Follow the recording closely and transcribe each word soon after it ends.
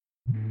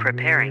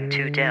Preparing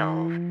to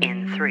delve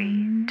in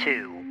 3,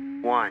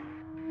 2, 1.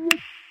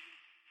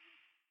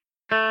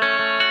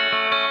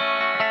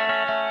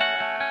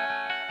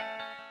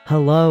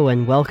 Hello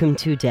and welcome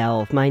to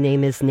Delve. My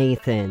name is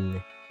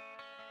Nathan.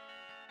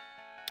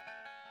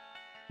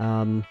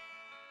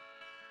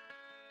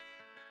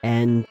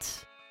 And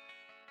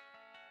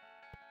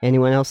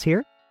anyone else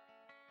here?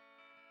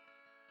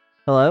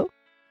 Hello?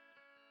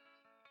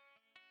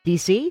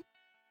 DC?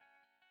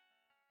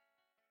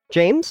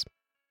 James?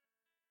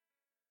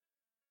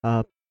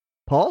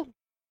 Paul?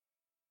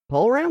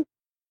 Paul around?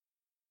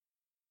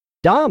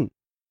 Dom,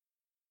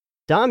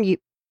 you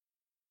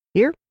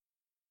here?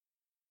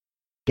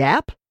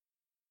 Gap?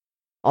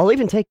 I'll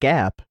even take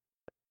Gap.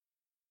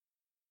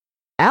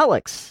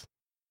 Alex,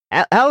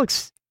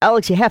 Alex,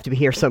 you have to be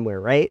here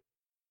somewhere, right?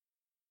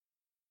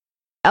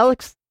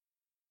 Alex?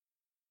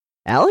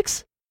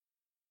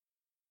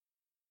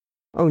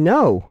 Oh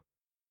no.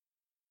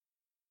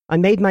 I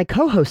made my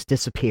co-host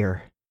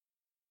disappear.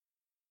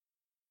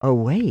 Oh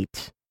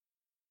wait.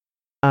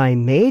 I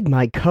made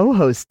my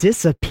co-host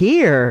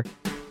disappear.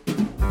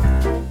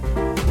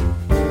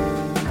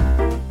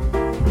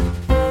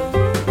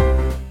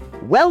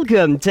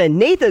 Welcome to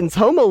Nathan's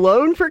Home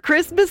Alone for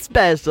Christmas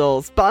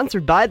special,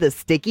 sponsored by the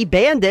Sticky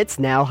Bandits,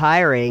 now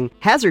hiring.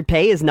 Hazard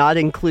pay is not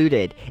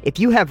included. If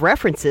you have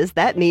references,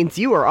 that means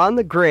you are on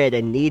the grid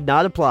and need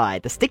not apply.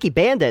 The Sticky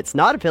Bandits,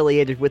 not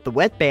affiliated with the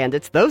Wet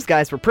Bandits. Those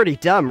guys were pretty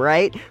dumb,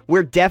 right?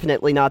 We're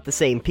definitely not the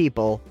same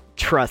people.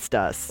 Trust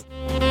us.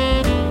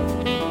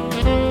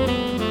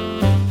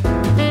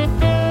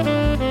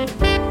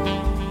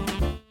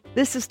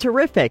 This is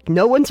terrific.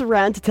 No one's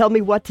around to tell me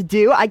what to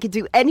do. I can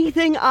do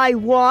anything I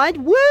want.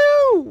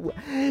 Woo!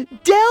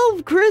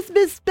 Delve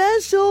Christmas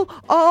special,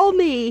 all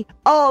me,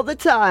 all the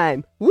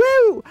time.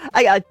 Woo!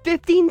 I got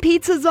 15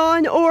 pizzas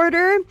on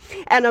order,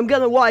 and I'm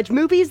gonna watch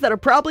movies that are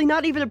probably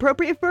not even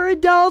appropriate for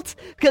adults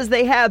because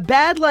they have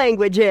bad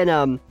language in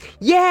them.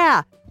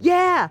 Yeah,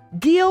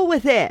 deal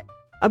with it.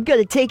 I'm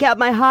gonna take out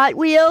my Hot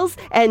Wheels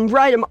and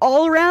ride them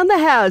all around the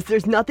house.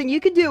 There's nothing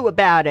you can do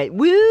about it.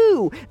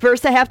 Woo!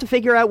 First, I have to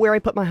figure out where I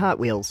put my Hot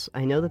Wheels.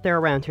 I know that they're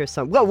around here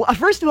somewhere. Well,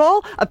 first of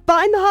all, I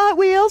find the Hot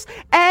Wheels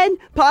and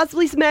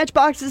possibly some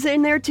Matchboxes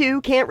in there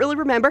too. Can't really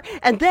remember.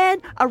 And then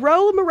I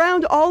roll them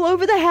around all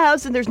over the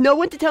house and there's no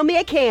one to tell me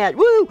I can't.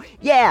 Woo!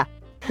 Yeah.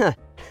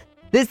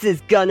 This is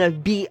gonna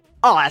be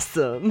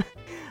awesome.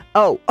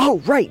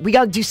 Oh, right. We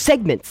gotta do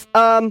segments.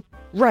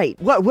 Right.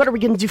 What are we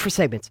gonna do for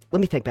segments?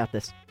 Let me think about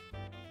this.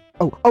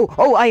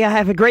 Oh, I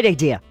have a great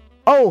idea.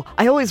 Oh,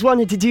 I always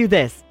wanted to do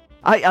this.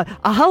 A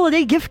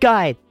holiday gift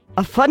guide.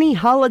 A funny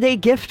holiday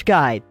gift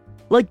guide.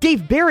 Like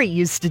Dave Barry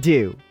used to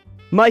do.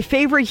 My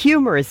favorite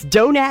humorist,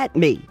 Don't At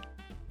Me.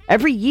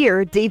 Every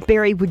year, Dave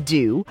Barry would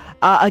do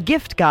a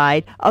gift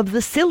guide of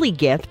the silly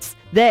gifts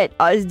that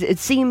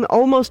seem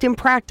almost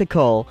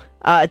impractical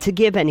to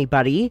give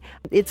anybody.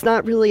 It's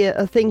not really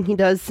a thing he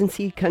does since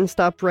he kind of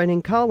stopped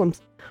writing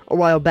columns a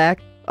while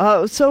back.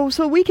 So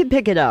we can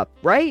pick it up,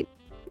 right?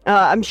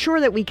 I'm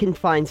sure that we can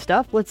find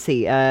stuff. Let's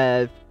see.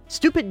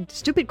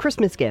 Stupid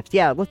Christmas gifts.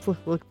 Yeah, let's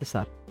look this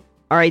up.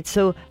 All right,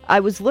 so I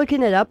was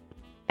looking it up,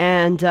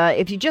 and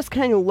if you just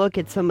kind of look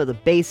at some of the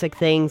basic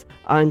things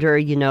under,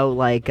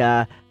 like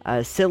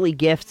silly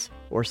gifts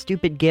or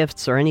stupid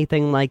gifts or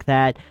anything like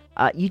that,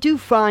 you do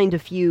find a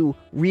few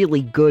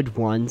really good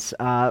ones,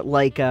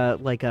 like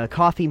a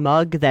coffee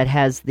mug that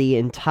has the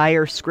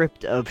entire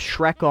script of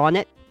Shrek on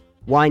it.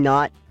 Why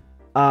not?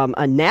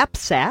 A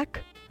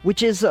knapsack,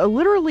 which is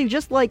literally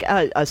just like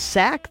a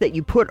sack that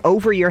you put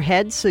over your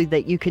head so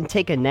that you can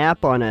take a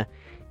nap on a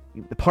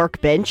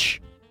park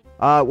bench,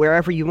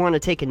 wherever you want to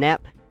take a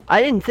nap.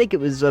 I didn't think it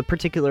was a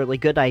particularly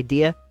good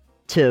idea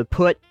to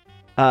put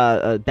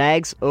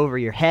bags over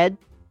your head.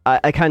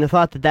 I kind of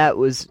thought that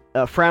was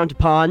frowned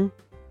upon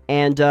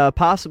and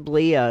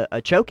possibly a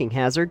choking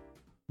hazard.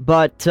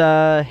 But,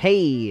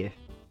 hey,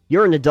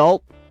 you're an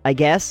adult, I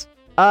guess.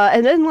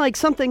 And then like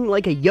something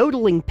like a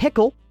yodeling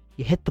pickle.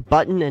 You hit the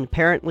button and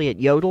apparently it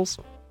yodels.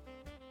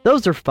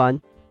 Those are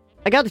fun.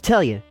 I gotta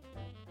tell you,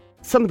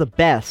 some of the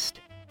best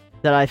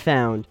that I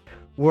found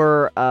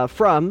were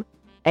from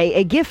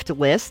a gift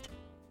list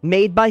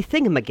made by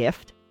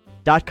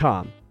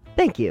thingamagift.com.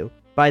 Thank you,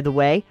 by the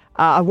way.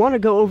 I want to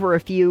go over a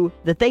few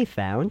that they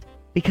found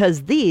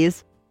because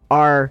these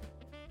are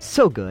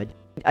so good.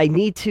 I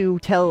need to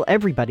tell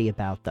everybody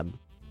about them.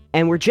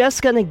 And we're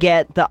just gonna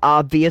get the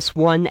obvious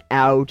one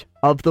out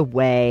of the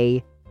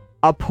way.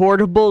 A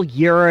portable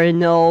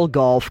urinal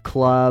golf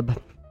club.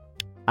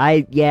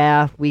 We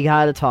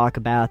gotta talk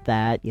about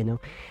that,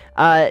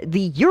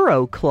 The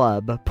Euro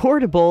Club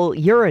portable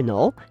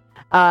urinal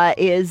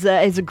is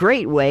a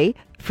great way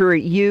for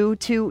you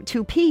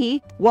to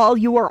pee while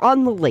you are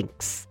on the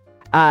links.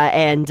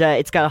 And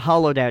it's got a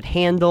hollowed out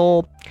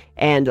handle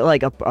and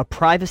like a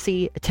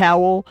privacy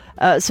towel.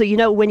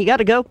 So when you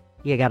gotta go,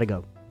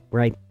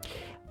 right?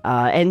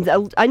 And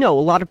I know a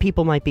lot of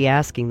people might be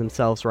asking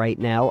themselves right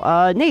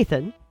now,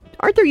 Nathan,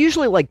 aren't there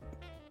usually, like,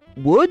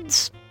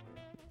 woods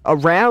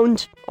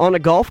around on a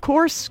golf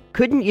course?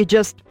 Couldn't you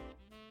just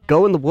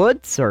go in the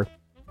woods or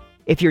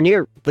If you're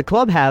near the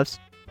clubhouse,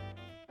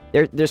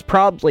 there's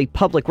probably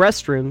public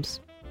restrooms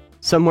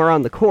somewhere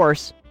on the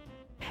course.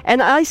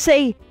 And I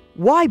say,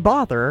 why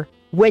bother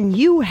when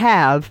you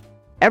have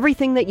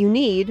everything that you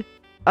need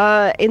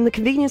in the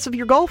convenience of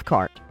your golf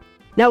cart?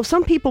 Now,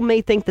 some people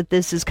may think that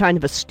this is kind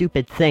of a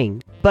stupid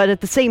thing, but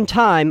at the same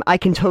time, I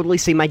can totally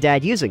see my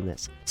dad using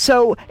this.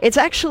 So it's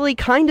actually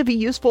kind of a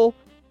useful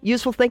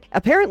thing.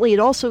 Apparently, it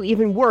also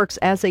even works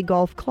as a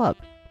golf club.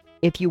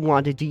 If you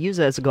wanted to use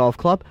it as a golf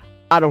club,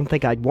 I don't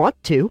think I'd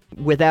want to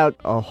without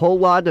a whole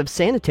lot of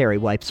sanitary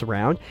wipes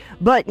around.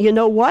 But you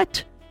know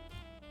what?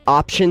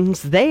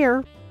 Options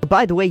there.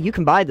 By the way, you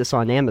can buy this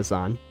on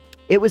Amazon.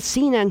 It was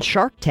seen on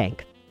Shark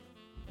Tank.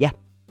 Yeah,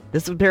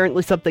 this is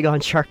apparently something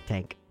on Shark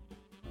Tank.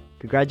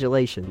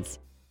 Congratulations.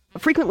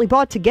 Frequently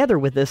bought together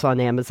with this on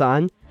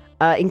Amazon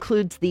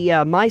includes the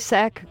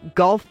MySac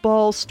golf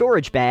ball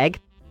storage bag.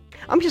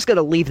 I'm just going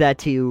to leave that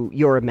to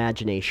your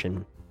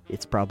imagination.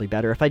 It's probably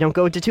better if I don't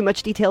go into too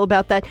much detail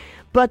about that.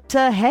 But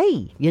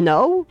hey, you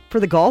know,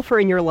 for the golfer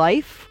in your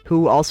life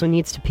who also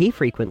needs to pee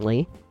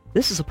frequently,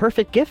 this is a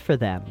perfect gift for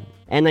them.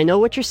 And I know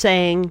what you're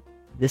saying.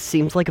 This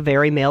seems like a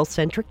very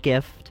male-centric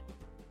gift.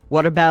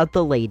 What about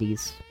the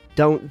ladies?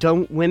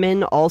 Don't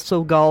women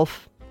also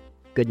golf?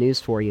 Good news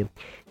for you.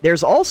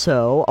 There's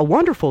also a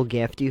wonderful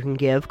gift you can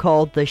give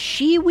called the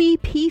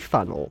Shewee Pee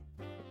Funnel.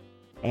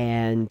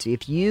 And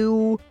if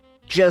you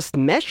just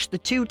mesh the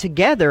two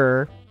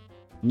together,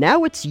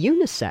 now it's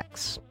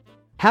unisex.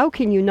 How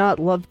can you not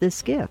love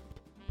this gift?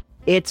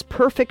 It's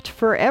perfect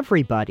for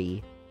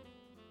everybody,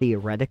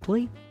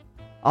 theoretically.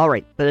 All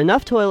right, but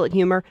enough toilet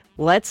humor.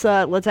 Let's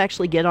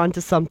actually get on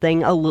to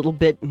something a little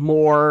bit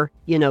more,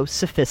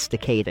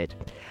 sophisticated.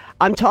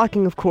 I'm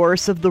talking, of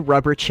course, of the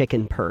rubber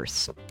chicken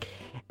purse.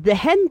 The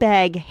hen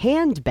bag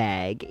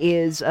handbag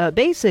is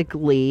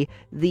basically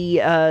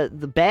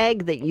the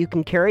bag that you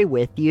can carry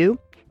with you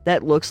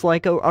that looks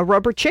like a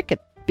rubber chicken,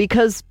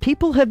 because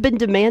people have been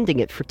demanding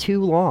it for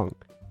too long.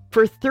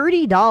 For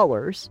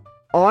 $30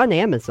 on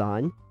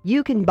Amazon,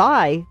 you can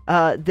buy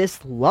this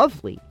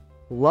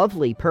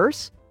lovely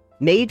purse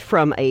made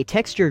from a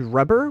textured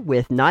rubber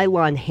with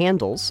nylon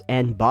handles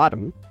and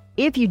bottom.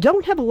 If you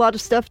don't have a lot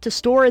of stuff to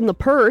store in the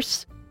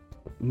purse,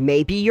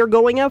 maybe you're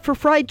going out for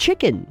fried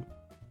chicken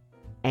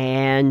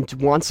and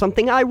want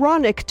something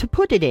ironic to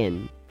put it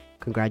in.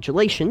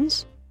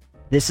 Congratulations.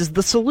 This is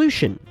the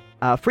solution.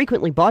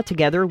 Frequently bought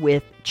together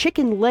with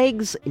chicken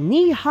legs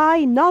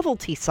knee-high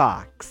novelty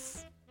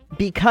socks.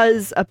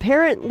 Because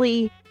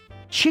apparently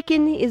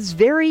chicken is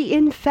very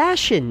in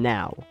fashion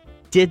now.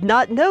 Did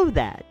not know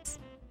that.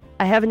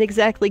 I haven't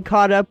exactly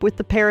caught up with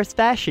the Paris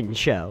fashion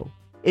show.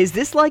 Is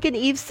this like an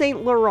Yves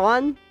Saint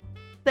Laurent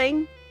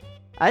thing?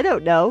 I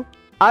don't know.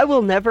 I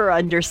will never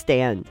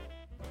understand.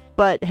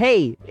 But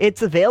hey,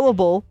 it's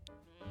available.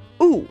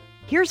 Ooh,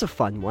 here's a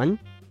fun one.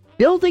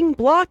 Building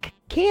block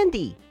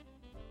candy.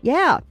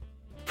 Yeah.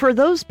 For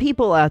those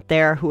people out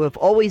there who have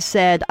always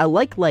said, I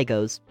like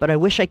Legos, but I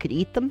wish I could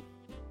eat them,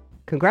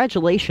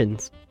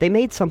 congratulations. They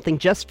made something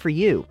just for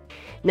you.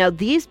 Now,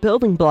 these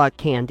building block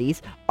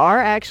candies are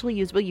actually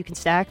usable. You can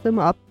stack them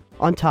up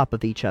on top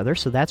of each other,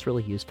 so that's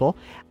really useful.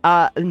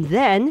 And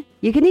then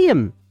you can eat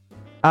them.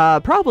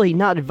 Probably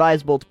not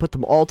advisable to put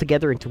them all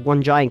together into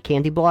one giant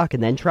candy block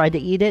and then try to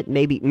eat it.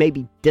 Maybe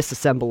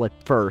disassemble it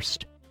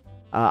first.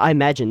 I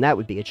imagine that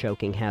would be a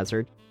choking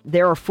hazard.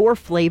 There are 4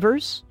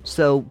 flavors,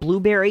 so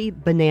blueberry,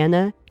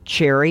 banana,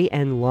 cherry,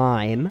 and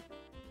lime.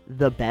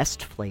 The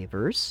best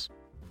flavors.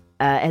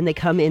 And they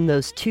come in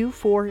those 2,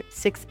 4,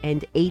 6,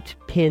 and 8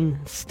 pin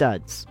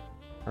studs.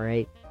 All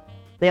right.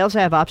 They also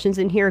have options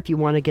in here if you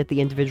want to get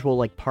the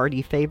individual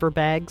party favor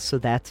bags, so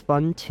that's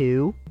fun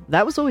too.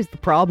 That was always the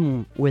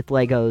problem with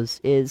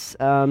Legos, is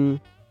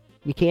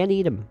you can't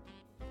eat them.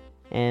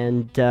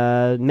 And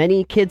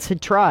many kids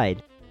had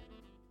tried.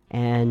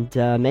 And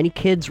many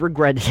kids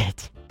regretted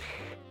it.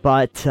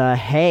 But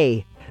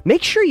hey,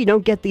 make sure you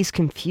don't get these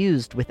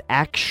confused with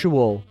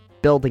actual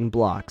building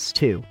blocks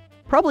too.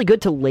 Probably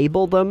good to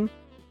label them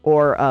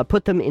or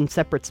put them in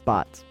separate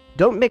spots.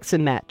 Don't mix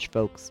and match,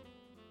 folks.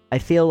 I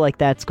feel like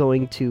that's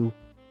going to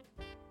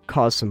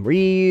cause some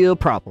real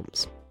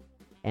problems.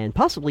 And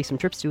possibly some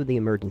trips to the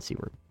emergency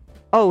room.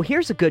 Oh,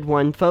 here's a good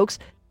one, folks.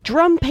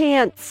 Drum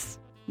pants!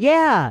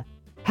 Yeah!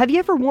 Have you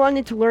ever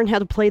wanted to learn how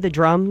to play the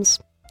drums,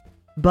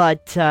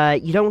 but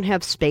you don't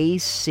have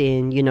space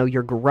in,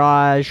 your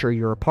garage or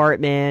your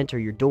apartment or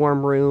your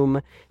dorm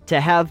room to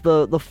have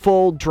the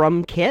full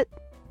drum kit?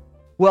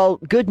 Well,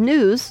 good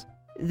news.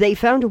 They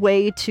found a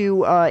way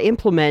to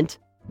implement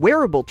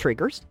wearable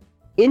triggers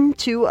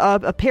into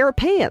a pair of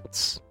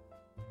pants.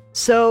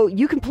 So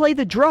you can play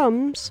the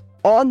drums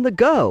on the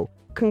go.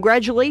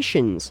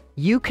 Congratulations.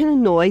 You can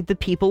annoy the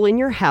people in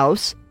your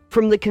house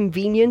from the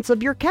convenience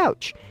of your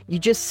couch. You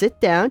just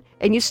sit down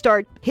and you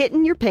start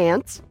hitting your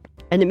pants,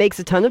 and it makes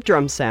a ton of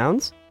drum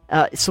sounds.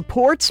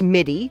 Supports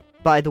MIDI,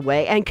 by the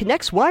way, and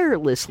connects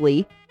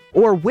wirelessly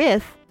or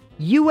with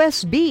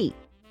USB.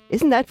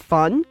 Isn't that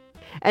fun?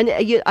 And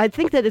I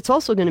think that it's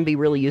also going to be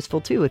really useful,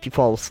 too, if you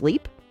fall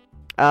asleep.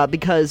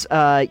 because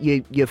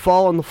you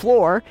fall on the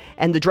floor,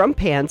 and the drum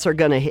pants are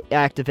going to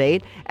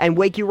activate and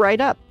wake you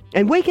right up.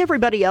 And wake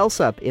everybody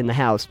else up in the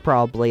house,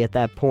 probably, at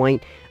that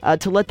point,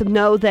 to let them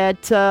know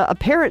that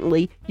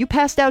apparently you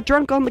passed out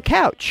drunk on the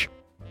couch.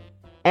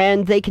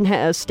 And they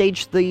can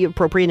stage the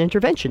appropriate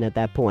intervention at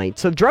that point.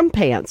 So drum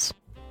pants.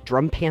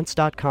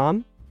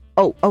 Drumpants.com.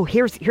 Oh,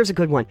 here's a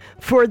good one.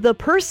 For the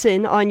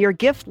person on your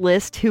gift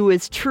list who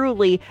is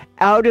truly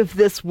out of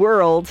this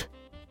world,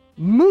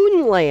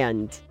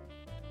 Moonland.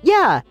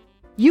 Yeah,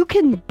 you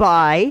can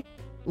buy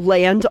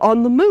land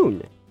on the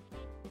moon.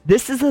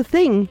 This is a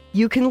thing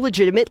you can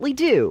legitimately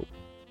do.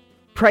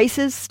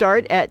 Prices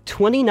start at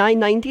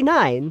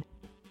 $29.99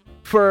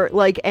 for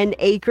like an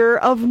acre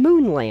of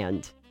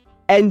moonland.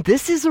 And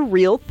this is a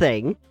real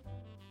thing.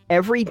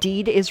 Every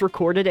deed is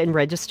recorded and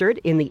registered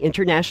in the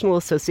International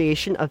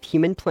Association of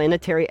Human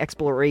Planetary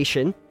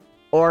Exploration,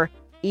 or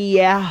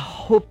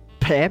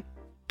IAHP.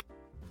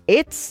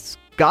 It's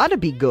gotta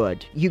be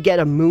good. You get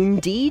a moon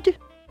deed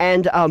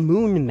and a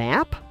moon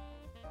map,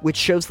 which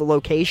shows the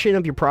location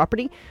of your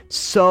property.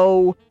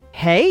 So,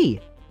 hey,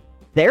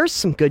 there's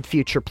some good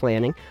future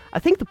planning. I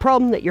think the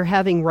problem that you're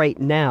having right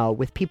now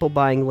with people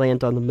buying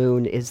land on the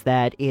moon is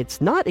that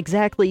it's not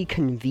exactly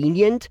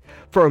convenient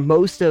for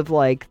most of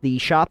like the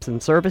shops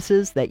and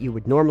services that you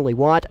would normally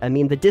want. I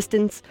mean, the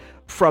distance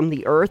from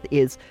the Earth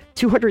is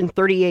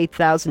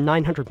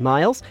 238,900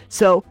 miles,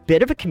 so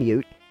bit of a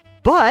commute.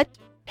 But,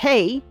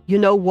 hey, you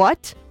know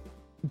what?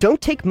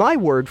 Don't take my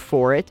word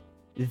for it.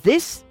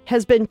 This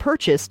has been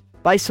purchased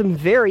by some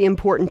very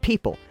important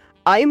people.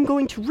 I am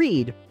going to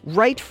read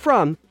right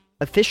from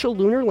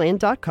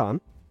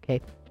officiallunarland.com.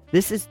 Okay,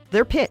 this is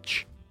their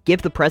pitch.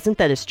 Give the present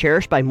that is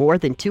cherished by more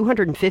than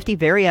 250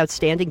 very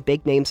outstanding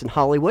big names in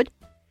Hollywood,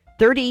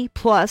 30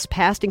 plus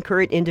past and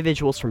current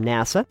individuals from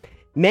NASA,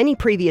 many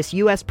previous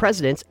U.S.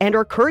 presidents, and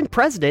our current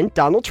president,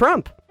 Donald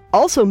Trump.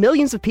 Also,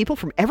 millions of people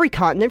from every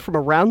continent from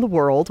around the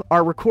world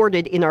are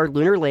recorded in our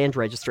Lunar Land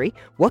Registry.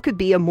 What could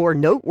be a more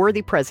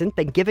noteworthy present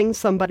than giving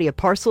somebody a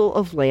parcel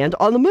of land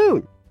on the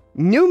moon?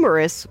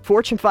 Numerous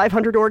Fortune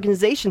 500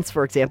 organizations,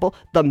 for example,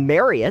 the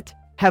Marriott,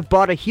 have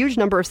bought a huge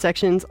number of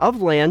sections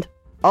of land,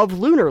 of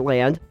lunar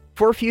land,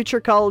 for future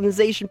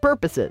colonization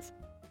purposes.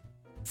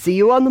 See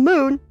you on the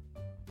moon.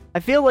 I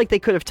feel like they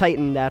could have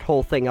tightened that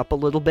whole thing up a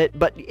little bit,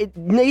 but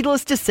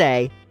needless to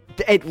say,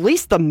 at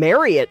least the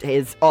Marriott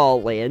is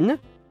all in.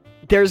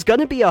 There's going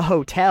to be a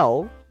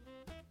hotel,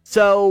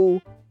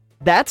 so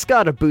that's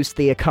got to boost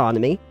the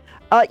economy.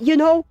 I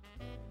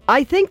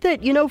think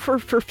that,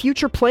 for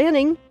future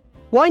planning,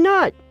 why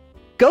not?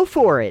 Go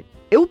for it.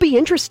 It will be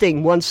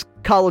interesting once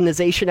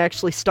colonization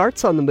actually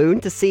starts on the moon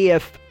to see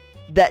if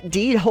that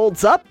deed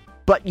holds up.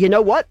 But you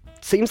know what?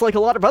 Seems like a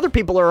lot of other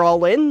people are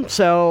all in,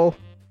 so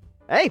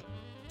hey,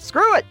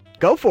 screw it.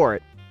 Go for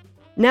it.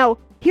 Now,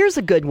 here's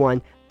a good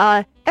one.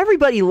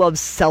 Everybody loves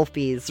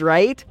selfies,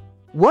 right?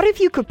 What if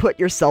you could put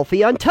your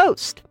selfie on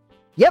toast?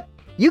 Yep,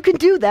 you can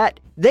do that.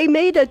 They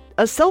made a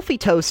selfie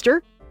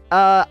toaster.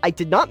 I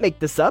did not make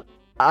this up.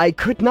 I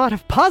could not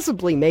have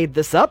possibly made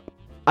this up.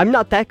 I'm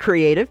not that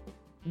creative.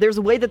 There's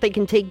a way that they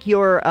can take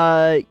your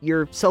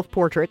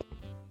self-portrait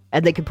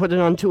and they can put it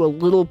onto a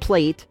little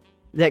plate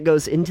that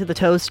goes into the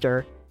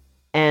toaster.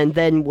 And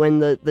then when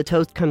the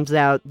toast comes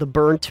out, the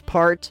burnt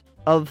part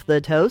of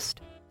the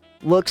toast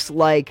looks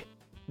like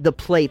the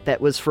plate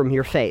that was from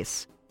your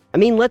face. I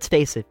mean, let's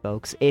face it,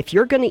 folks. If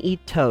you're going to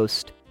eat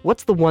toast,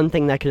 what's the one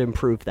thing that could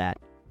improve that?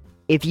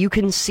 If you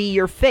can see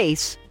your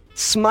face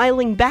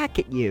smiling back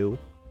at you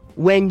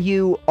when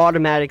you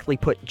automatically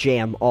put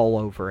jam all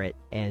over it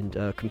and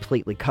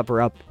completely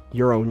cover up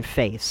your own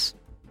face.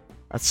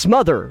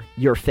 Smother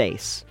your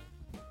face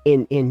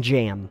in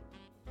jam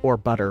or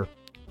butter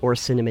or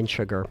cinnamon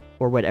sugar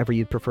or whatever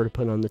you'd prefer to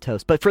put on the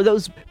toast. But for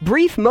those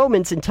brief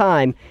moments in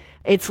time,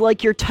 it's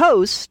like your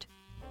toast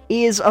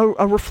is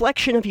a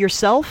reflection of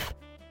yourself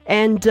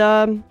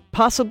and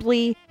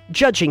possibly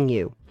judging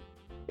you.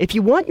 If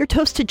you want your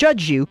toast to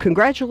judge you,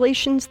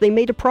 congratulations, they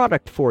made a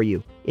product for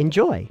you.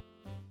 Enjoy.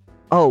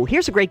 Oh,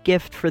 here's a great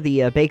gift for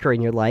the baker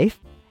in your life.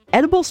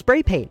 Edible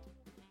spray paint.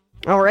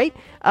 All right?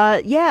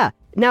 Yeah.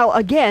 Now,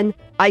 again,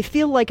 I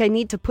feel like I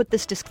need to put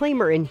this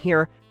disclaimer in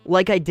here,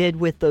 like I did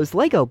with those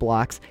Lego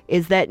blocks,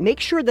 is that make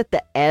sure that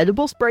the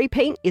edible spray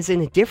paint is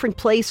in a different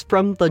place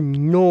from the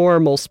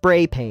normal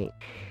spray paint.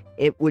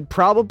 It would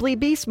probably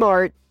be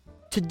smart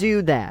to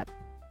do that.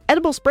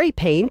 Edible spray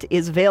paint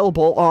is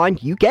available on,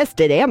 you guessed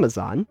it,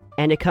 Amazon,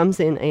 and it comes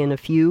in a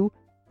few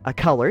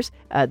colors.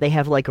 They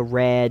have like a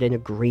red and a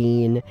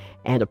green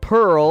and a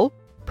pearl,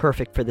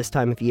 perfect for this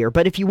time of year.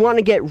 But if you want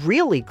to get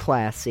really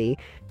classy,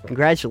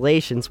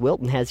 congratulations,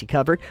 Wilton has you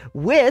covered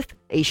with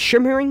a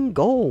shimmering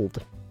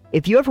gold.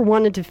 If you ever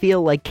wanted to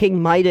feel like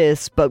King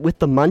Midas but with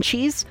the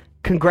munchies,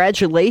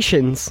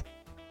 congratulations,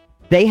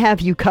 they have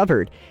you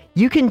covered.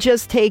 You can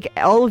just take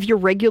all of your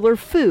regular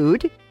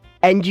food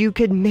and you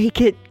can make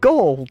it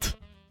gold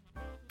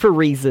for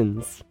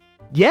reasons.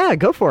 Yeah,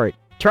 go for it.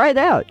 Try it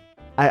out.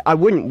 I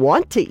wouldn't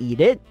want to eat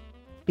it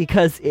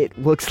because it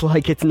looks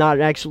like it's not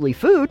actually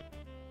food,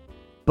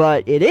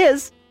 but it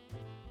is.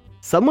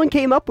 Someone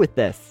came up with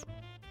this.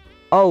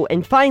 Oh,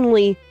 and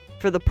finally,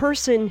 for the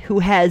person who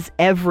has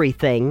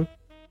everything,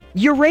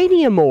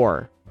 uranium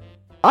ore.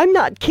 I'm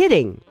not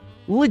kidding.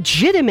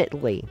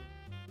 Legitimately.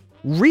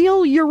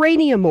 Real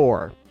uranium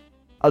ore.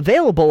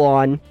 Available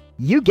on,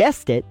 you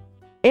guessed it,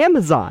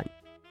 Amazon.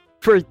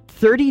 For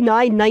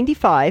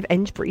 $39.95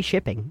 and free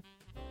shipping.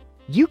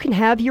 You can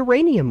have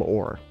uranium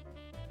ore.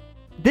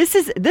 This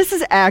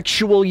is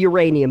actual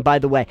uranium, by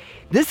the way.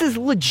 This is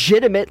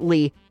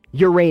legitimately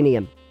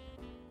uranium.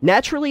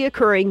 Naturally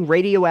occurring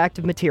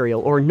radioactive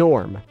material, or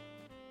NORM.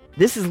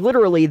 This is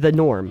literally the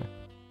norm.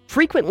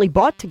 Frequently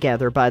bought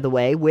together, by the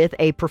way, with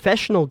a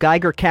professional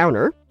Geiger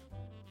counter,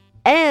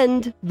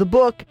 and the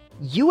book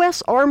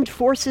U.S. Armed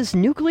Forces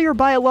Nuclear,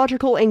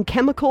 Biological, and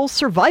Chemical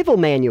Survival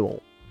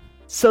Manual.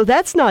 So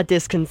that's not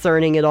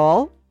disconcerting at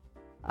all.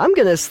 I'm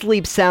gonna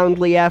sleep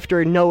soundly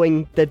after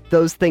knowing that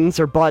those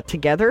things are bought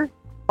together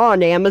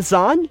on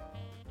Amazon.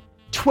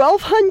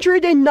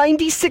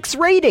 1,296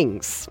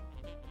 ratings.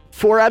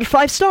 4 out of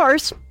 5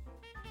 stars.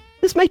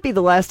 This might be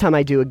the last time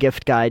I do a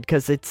gift guide,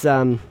 because it's,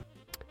 boy,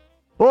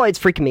 it's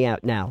freaking me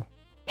out now.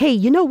 Hey,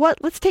 you know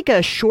what? Let's take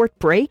a short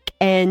break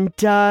and,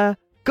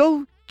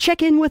 go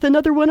check in with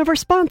another one of our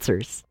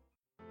sponsors.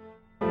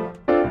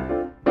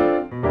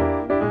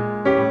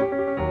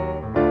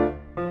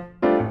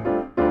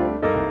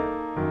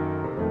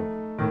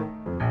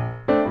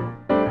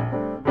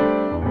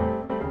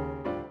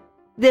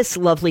 This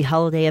lovely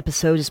holiday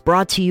episode is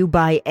brought to you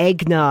by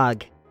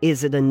Eggnog.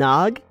 Is it a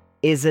nog?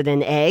 Is it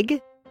an egg?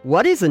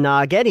 What is a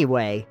nog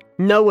anyway?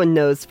 No one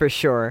knows for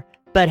sure.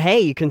 But hey,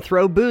 you can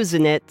throw booze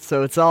in it,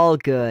 so it's all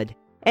good.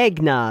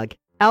 Eggnog.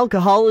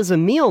 Alcohol is a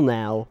meal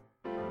now.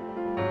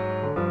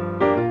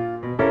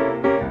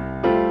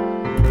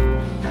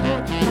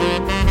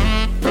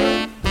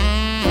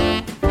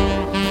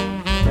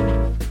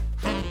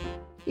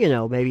 You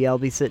know, maybe I'll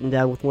be sitting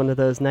down with one of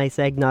those nice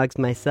eggnogs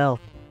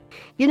myself.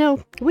 You know,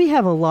 we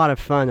have a lot of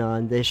fun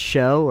on this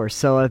show, or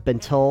so I've been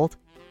told.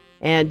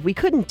 And we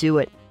couldn't do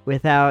it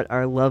without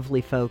our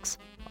lovely folks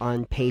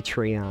on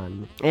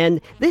Patreon.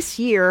 And this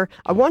year,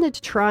 I wanted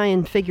to try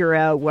and figure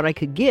out what I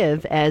could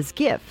give as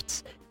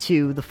gifts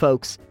to the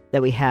folks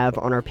that we have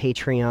on our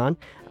Patreon.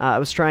 I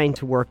was trying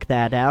to work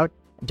that out.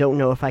 Don't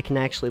know if I can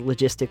actually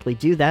logistically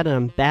do that, and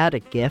I'm bad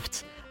at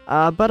gifts.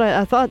 But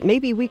I thought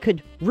maybe we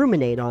could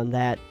ruminate on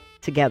that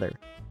together.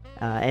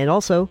 And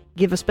also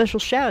give a special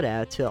shout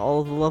out to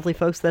all the lovely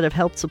folks that have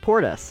helped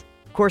support us.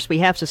 Of course, we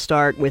have to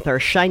start with our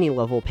shiny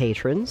level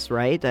patrons,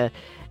 right?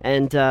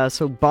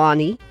 So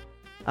Bonnie,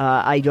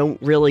 I don't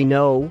really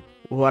know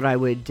what I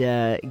would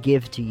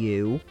give to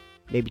you.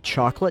 Maybe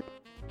chocolate?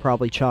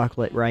 Probably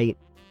chocolate, right?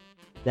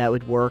 That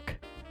would work.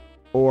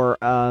 Or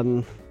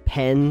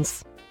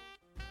pens.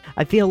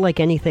 I feel like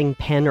anything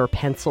pen or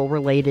pencil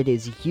related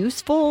is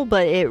useful,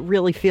 but it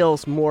really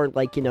feels more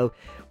like, you know,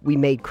 we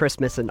made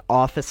Christmas an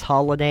office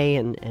holiday,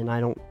 and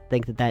I don't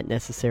think that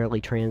necessarily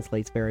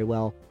translates very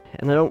well.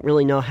 And I don't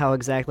really know how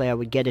exactly I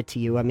would get it to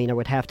you. I mean, I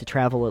would have to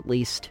travel at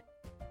least,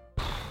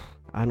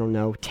 I don't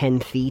know, 10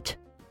 feet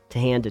to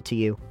hand it to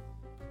you.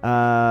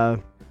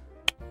 Well,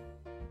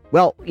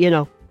 you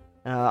know,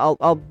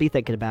 I'll be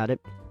thinking about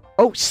it.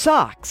 Oh,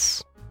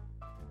 socks!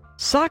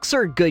 Socks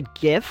are a good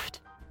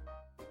gift,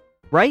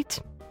 right?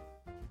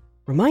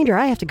 Reminder,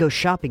 I have to go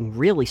shopping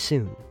really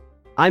soon.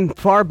 I'm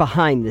far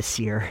behind this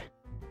year.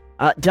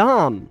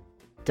 Dom,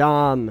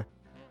 what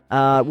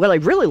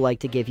I'd really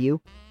like to give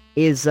you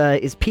is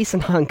peace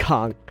in Hong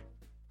Kong.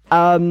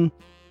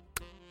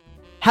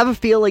 Have a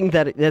feeling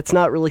that that's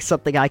not really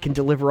something I can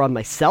deliver on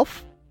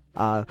myself.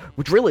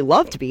 Would really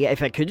love to be.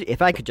 If I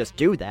could just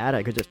do that,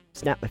 I could just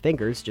snap my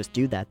fingers, just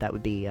do that. That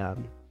would be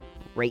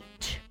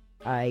great.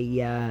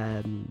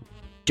 I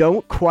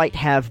don't quite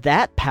have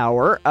that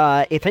power.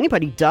 If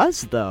anybody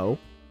does, though,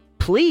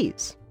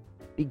 please,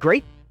 be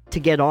great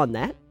to get on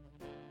that.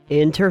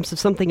 In terms of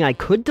something I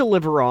could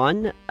deliver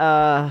on,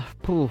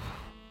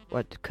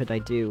 what could I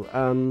do?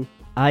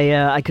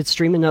 I could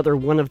stream another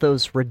one of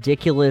those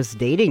ridiculous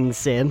dating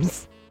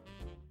sims,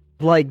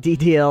 like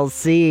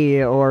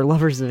DDLC or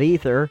Lovers of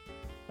Ether.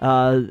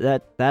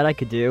 That I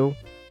could do.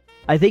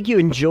 I think you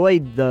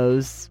enjoyed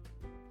those.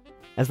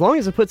 As long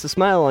as it puts a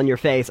smile on your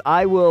face,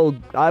 I will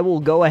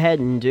go ahead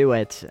and do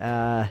it.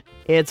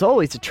 It's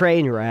always a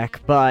train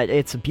wreck, but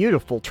it's a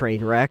beautiful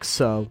train wreck,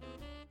 so...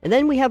 And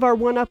then we have our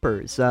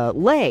one-uppers.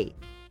 Lay.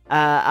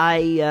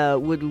 I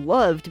would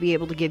love to be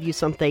able to give you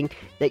something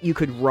that you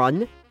could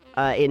run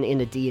in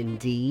a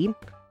D&D.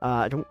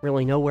 I don't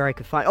really know where I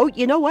could find... Oh,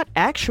 you know what?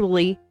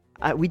 Actually,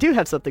 we do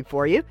have something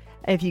for you.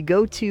 If you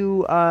go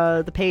to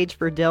the page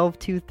for Delve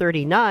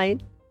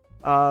 239,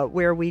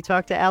 where we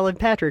talk to Alan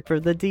Patrick from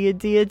the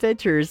D&D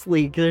Adventures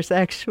League, there's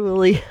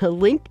actually a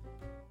link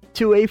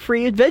to a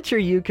free adventure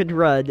you can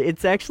run.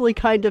 It's actually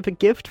kind of a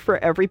gift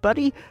for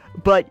everybody,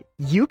 but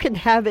you can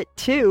have it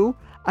too.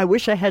 I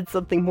wish I had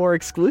something more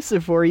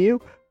exclusive for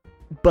you,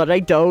 but I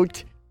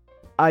don't.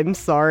 I'm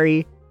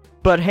sorry.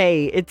 But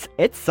hey, it's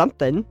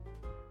something.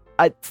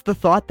 It's the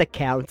thought that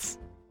counts.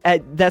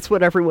 That's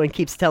what everyone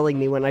keeps telling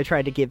me when I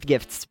try to give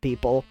gifts to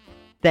people.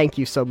 thank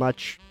you so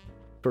much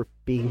for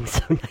being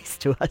so nice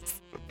to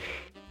us.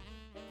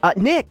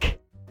 Nick,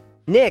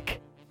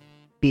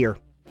 beer.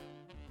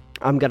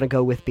 I'm gonna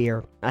go with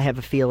beer. I have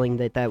a feeling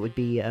that would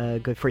be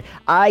good for you.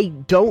 I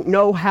don't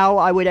know how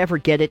I would ever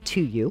get it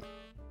to you.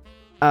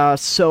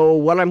 So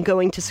what I'm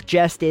going to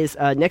suggest is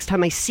next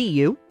time I see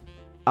you,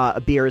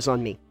 a beer is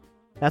on me.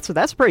 That's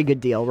a pretty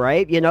good deal,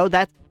 right? You know,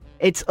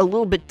 it's a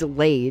little bit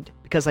delayed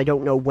because I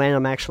don't know when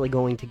I'm actually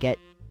going to get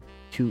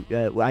to.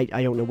 I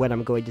don't know when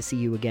I'm going to see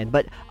you again.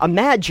 But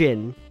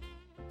imagine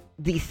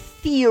the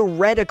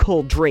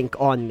theoretical drink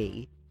on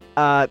me.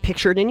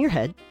 Picture it in your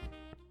head.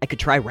 I could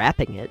try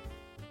wrapping it.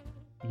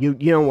 You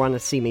don't want to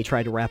see me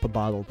try to wrap a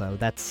bottle, though.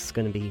 That's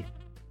not going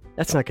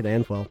to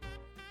end well.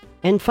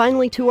 And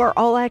finally, to our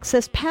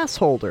all-access pass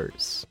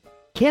holders.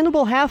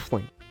 Cannibal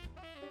Halfling.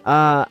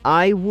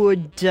 I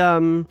would,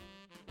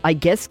 I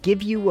guess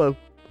give you a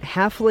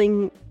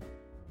halfling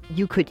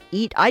you could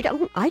eat. I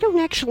don't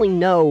actually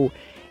know.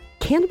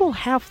 Cannibal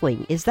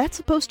Halfling, is that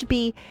supposed to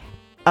be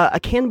a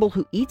cannibal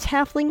who eats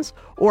halflings,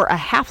 or a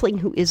halfling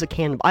who is a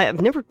cannibal?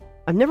 I've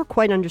never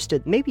quite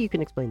understood. Maybe you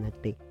can explain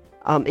that to me.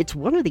 It's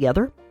one or the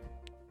other.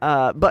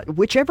 But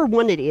whichever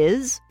one it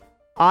is,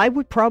 I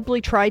would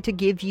probably try to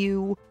give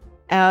you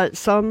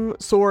some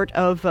sort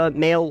of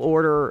mail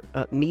order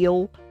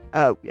meal.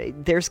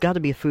 There's got to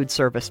be a food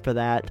service for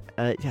that.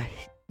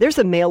 There's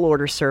a mail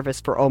order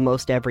service for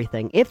almost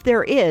everything. If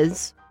there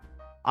is,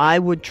 I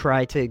would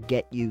try to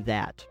get you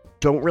that.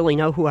 Don't really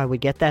know who I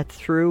would get that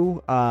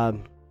through.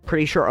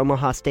 Pretty sure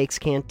Omaha Steaks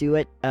can't do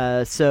it.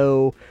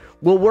 So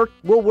we'll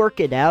work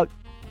it out.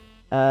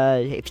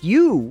 If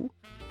you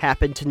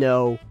happen to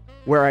know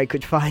where I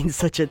could find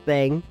such a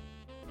thing,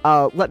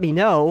 let me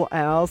know,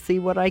 and I'll see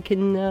what I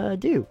can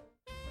do.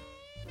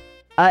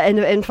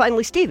 And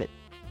finally, Steven.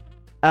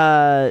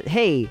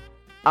 Hey,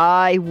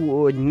 I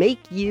would make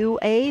you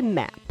a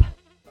map.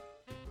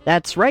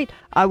 That's right,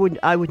 I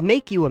would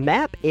make you a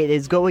map. It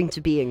is going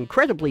to be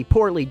incredibly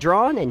poorly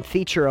drawn and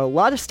feature a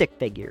lot of stick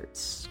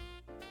figures.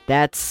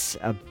 That's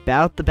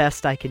about the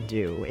best I can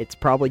do. It's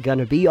probably going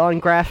to be on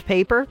graph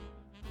paper,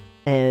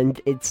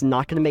 and it's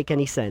not going to make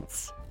any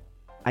sense.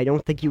 I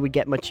don't think you would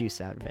get much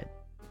use out of it.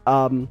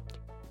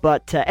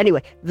 But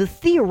anyway, the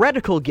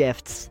theoretical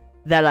gifts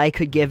that I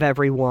could give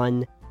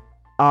everyone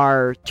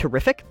are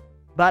terrific,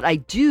 but I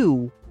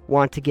do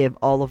want to give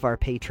all of our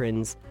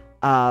patrons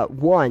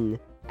one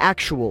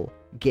actual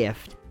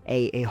gift,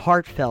 a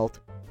heartfelt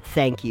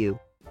thank you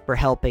for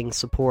helping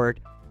support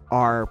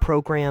our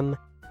program,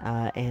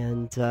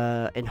 and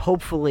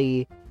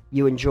hopefully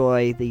you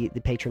enjoy the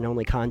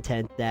patron-only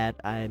content that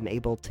I'm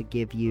able to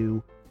give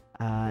you.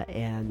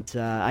 And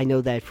I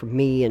know that from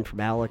me and from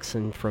Alex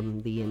and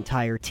from the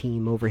entire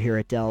team over here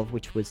at Delve,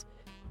 which was,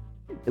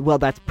 well,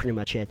 that's pretty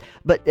much it.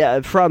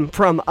 But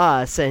from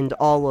us and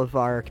all of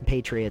our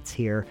compatriots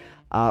here,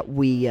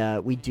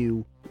 we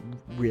do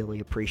really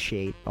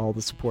appreciate all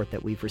the support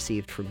that we've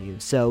received from you.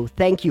 So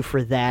thank you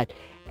for that,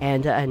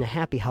 and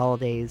happy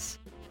holidays,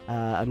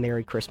 a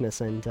Merry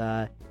Christmas, and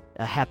a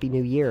Happy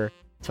New Year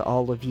to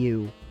all of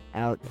you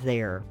out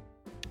there.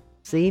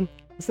 See?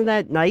 Isn't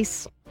that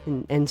nice?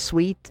 And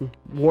sweet, and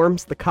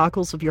warms the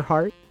cockles of your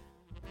heart?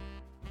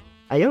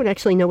 I don't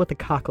actually know what the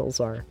cockles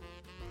are.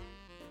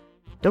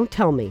 Don't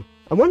tell me.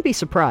 I want to be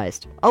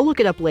surprised. I'll look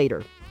it up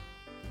later.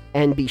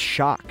 And be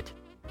shocked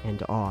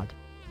and awed.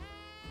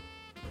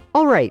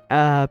 Alright,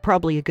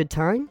 probably a good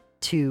time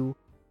to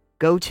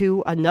go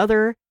to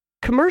another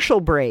commercial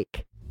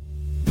break.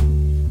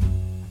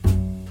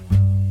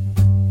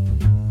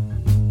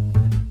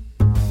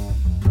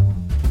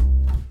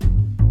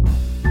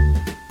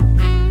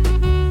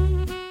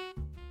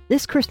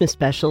 This Christmas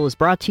special is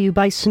brought to you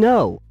by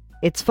Snow.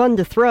 It's fun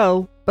to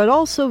throw, but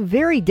also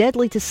very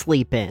deadly to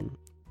sleep in.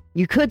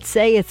 You could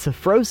say it's a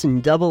frozen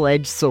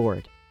double-edged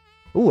sword.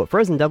 Ooh, a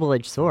frozen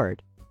double-edged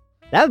sword.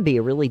 That would be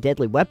a really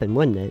deadly weapon,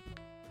 wouldn't it?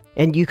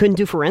 And you couldn't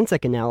do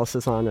forensic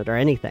analysis on it or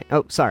anything.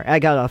 Oh, sorry, I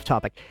got off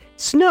topic.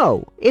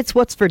 Snow, it's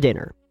what's for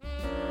dinner.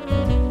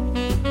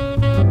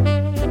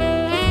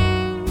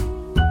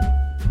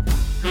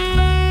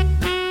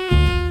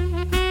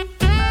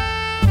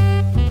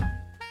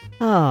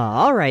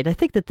 Alright, I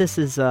think that this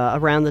is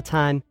around the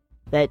time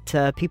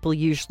that people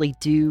usually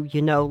do,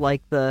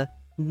 like the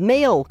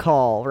mail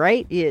call,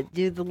 right? You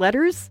do the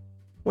letters?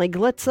 Like,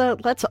 let's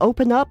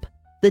open up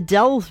the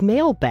Delve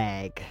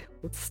mailbag.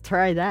 Let's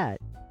try that.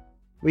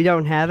 We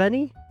don't have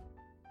any?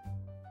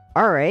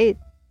 Alright.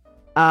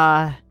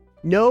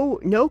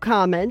 No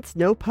comments,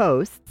 no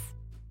posts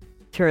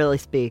to really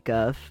speak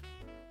of.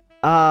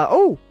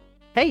 Oh!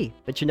 Hey,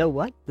 but you know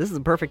what? This is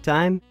a perfect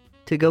time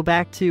to go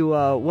back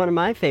to one of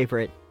my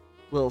favorite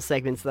little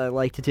segments that I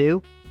like to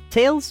do.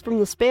 Tales from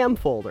the Spam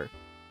folder.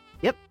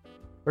 Yep.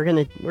 We're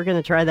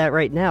gonna try that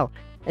right now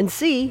and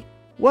see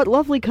what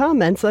lovely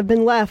comments have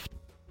been left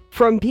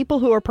from people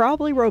who are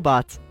probably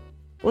robots.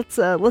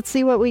 Let's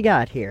see what we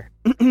got here.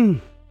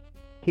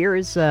 Here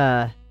is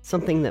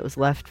something that was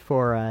left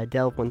for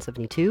Delve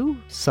 172,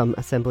 some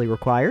assembly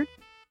required.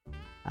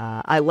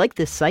 I like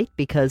this site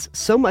because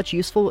so much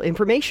useful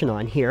information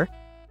on here.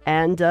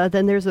 And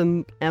then there's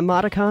a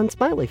emoticon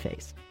smiley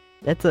face.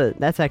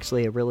 That's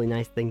actually a really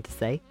nice thing to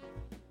say.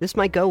 This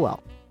might go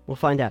well. We'll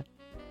find out.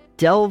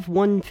 Delve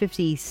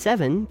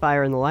 157,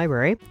 Fire in the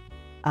Library.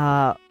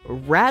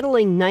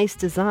 Rattling nice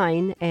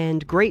design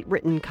and great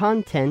written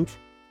content.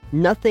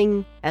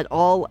 Nothing at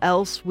all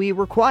else we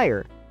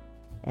require.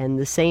 And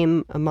the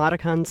same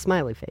emoticon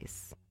smiley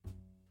face.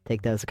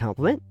 Take that as a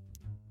compliment.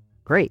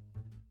 Great.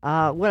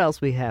 What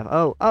else we have?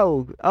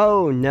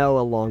 Oh no,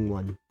 a long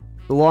one.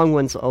 The long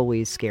ones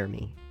always scare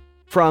me.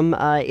 From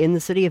In the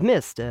City of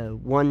Mist,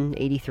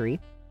 183.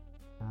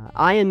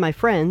 I and my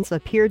friends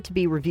appeared to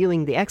be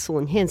reviewing the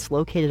excellent hints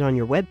located on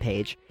your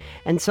webpage,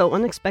 and so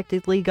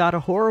unexpectedly got a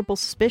horrible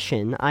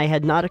suspicion I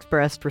had not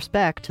expressed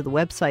respect to the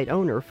website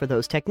owner for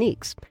those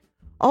techniques.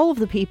 All of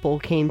the people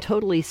came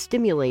totally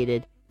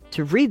stimulated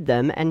to read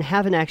them and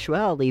have in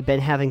actuality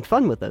been having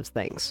fun with those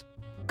things.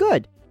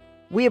 Good.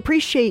 We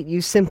appreciate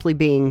you simply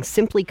being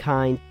simply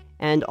kind,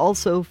 and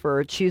also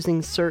for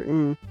choosing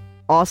certain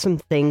awesome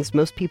things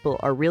most people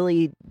are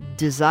really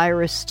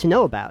desirous to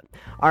know about.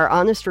 Our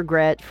honest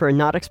regret for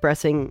not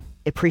expressing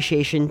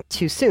appreciation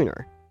too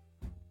sooner.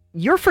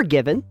 You're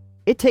forgiven.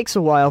 It takes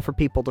a while for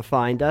people to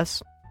find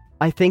us.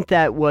 I think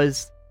that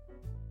was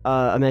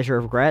a measure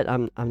of regret.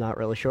 I'm not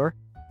really sure.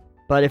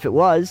 But if it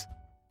was,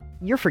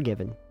 you're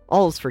forgiven.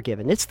 All is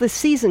forgiven. It's the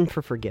season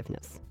for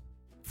forgiveness.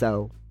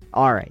 So,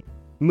 alright,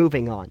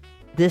 moving on.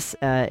 This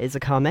is a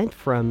comment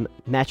from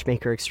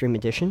Matchmaker Extreme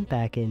Edition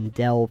back in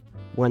Delve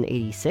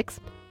 186.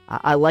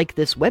 I like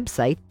this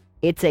website.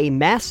 It's a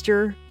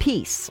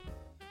masterpiece.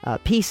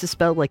 Peace is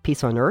spelled like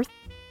peace on earth.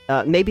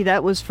 Maybe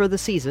that was for the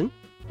season.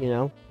 You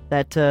know,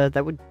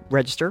 that would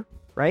register,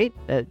 right?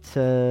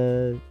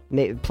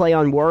 Play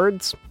on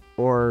words,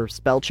 or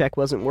spell check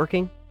wasn't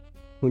working.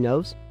 Who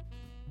knows?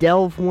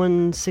 Delve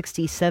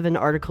 167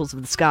 Articles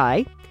of the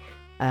Sky.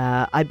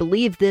 I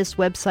believe this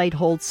website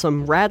holds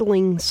some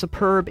rattling,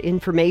 superb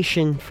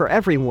information for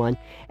everyone,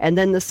 and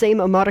then the same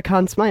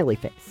emoticon smiley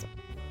face.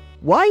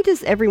 Why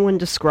does everyone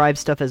describe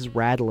stuff as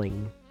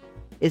rattling?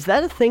 Is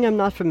that a thing I'm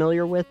not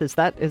familiar with? Is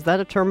that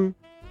a term?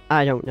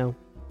 I don't know.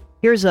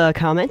 Here's a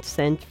comment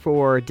sent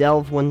for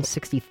Delve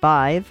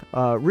 165,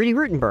 Rudy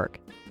Rutenberg.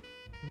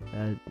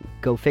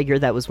 Go figure,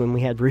 that was when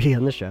we had Rudy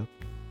on the show.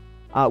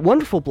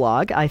 Wonderful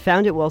blog. I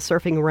found it while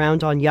surfing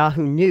around on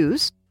Yahoo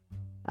News.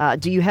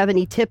 Do you have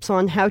any tips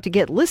on how to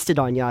get listed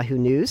on Yahoo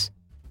News?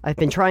 I've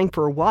been trying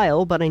for a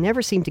while, but I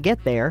never seem to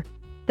get there.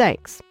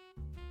 Thanks.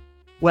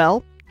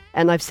 Well,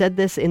 and I've said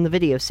this in the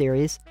video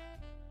series,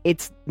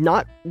 it's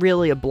not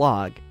really a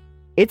blog.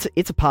 It's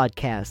a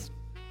podcast.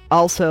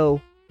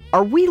 Also,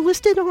 are we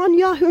listed on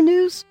Yahoo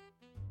News?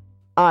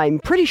 I'm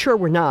pretty sure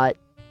we're not.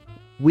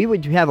 We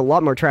would have a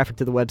lot more traffic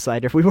to the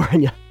website if we were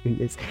on Yahoo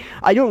News.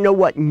 I don't know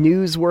what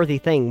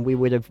newsworthy thing we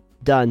would have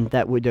done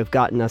that would have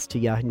gotten us to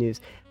Yahoo News.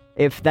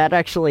 If that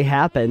actually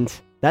happened,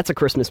 that's a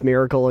Christmas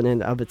miracle in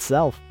and of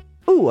itself.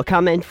 Ooh, a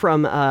comment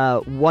from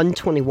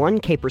 121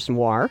 Capers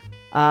Noir.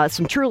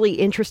 Some truly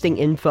interesting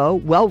info,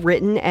 well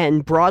written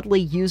and broadly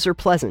user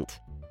pleasant.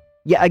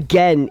 Yeah,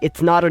 again,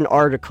 it's not an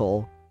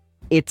article.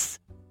 It's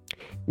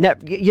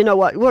you know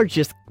what? We're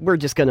just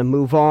gonna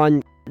move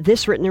on.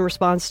 This written in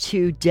response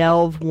to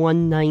Delve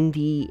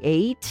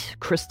 198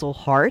 Crystal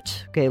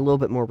Heart. Okay, a little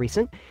bit more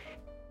recent.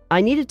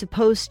 I needed to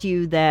post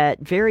you that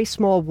very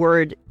small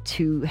word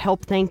to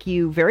help thank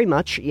you very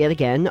much, yet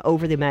again,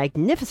 over the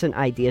magnificent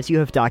ideas you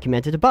have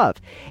documented above.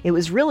 It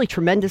was really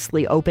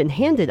tremendously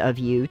open-handed of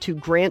you to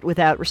grant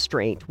without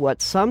restraint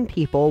what some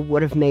people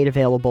would have made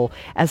available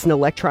as an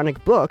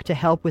electronic book to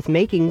help with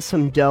making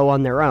some dough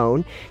on their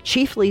own,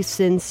 chiefly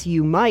since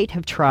you might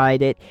have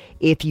tried it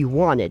if you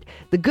wanted.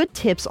 The good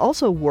tips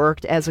also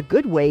worked as a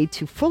good way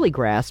to fully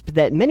grasp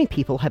that many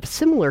people have a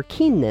similar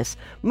keenness,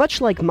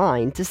 much like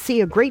mine, to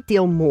see a great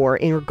deal more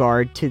in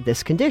regard to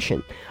this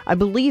condition. I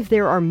believe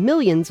there are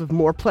millions of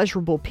more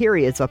pleasurable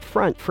periods up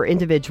front for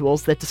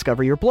individuals that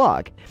discover your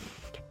blog.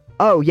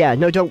 Oh yeah,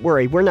 no, don't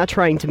worry. We're not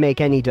trying to make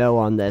any dough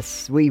on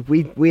this. We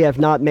have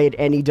not made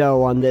any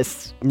dough on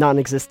this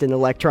non-existent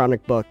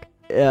electronic book.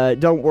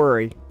 Don't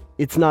worry.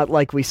 It's not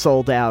like we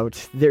sold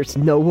out. There's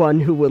no one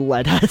who will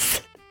let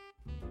us.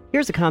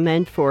 Here's a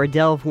comment for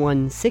Delve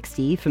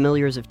 160,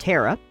 Familiars of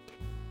Terra.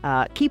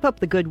 Keep up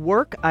the good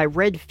work. I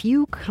read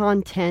few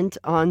content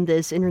on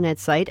this internet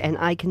site, and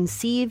I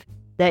conceive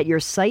that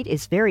your site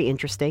is very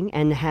interesting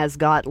and has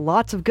got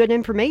lots of good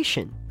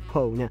information.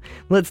 Oh, no,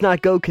 let's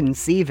not go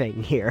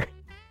conceiving here.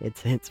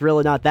 It's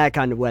really not that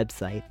kind of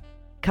website.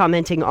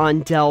 Commenting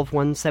on Delve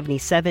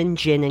 177,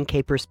 Jin and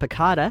Capers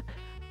Picata,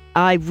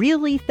 I'm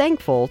really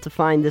thankful to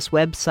find this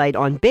website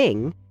on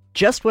Bing.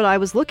 Just what I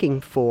was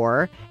looking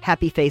for.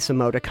 Happy face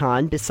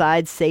emoticon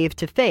besides save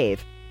to fave.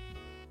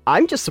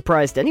 I'm just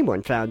surprised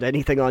anyone found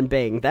anything on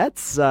Bing.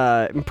 That's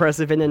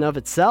impressive in and of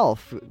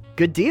itself.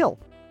 Good deal.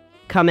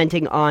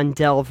 Commenting on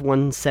Delve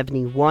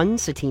 171,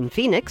 Satine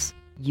Phoenix.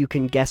 You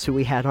can guess who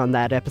we had on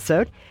that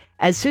episode.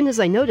 As soon as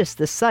I noticed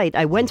this site,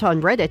 I went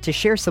on Reddit to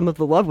share some of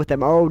the love with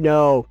them. Oh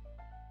no.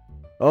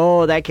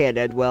 Oh, that can't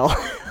end well.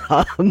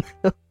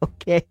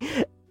 Okay.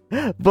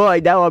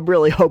 Boy, now I'm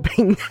really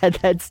hoping that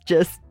that's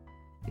just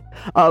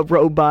a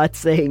robot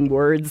saying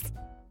words.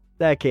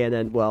 That can't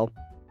end well.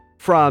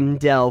 From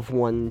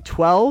Delve112,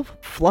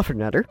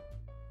 Fluffernutter.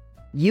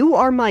 You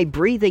are my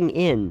breathing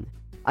in.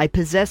 I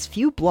possess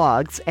few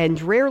blogs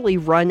and rarely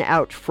run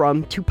out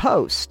from to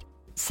post.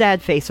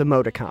 Sad face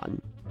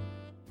emoticon.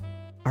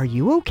 Are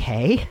you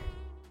okay?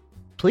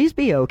 Please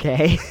be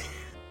okay.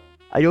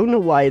 I don't know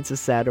why it's a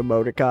sad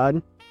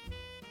emoticon.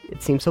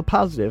 It seems so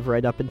positive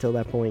right up until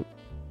that point.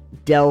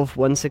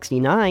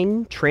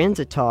 Delve169,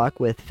 Transit Talk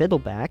with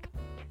Fiddleback.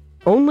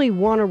 Only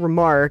want to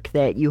remark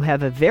that you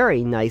have a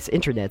very nice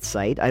internet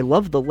site. I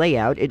love the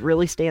layout. It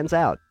really stands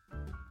out.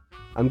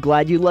 I'm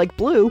glad you like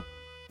blue.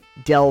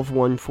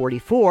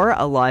 Delve144,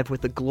 Alive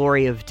with the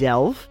Glory of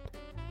Delve.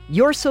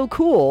 You're so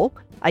cool.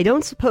 I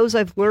don't suppose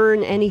I've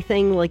learned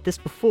anything like this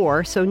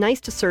before, so nice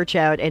to search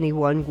out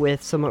anyone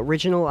with some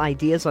original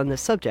ideas on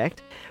this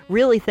subject.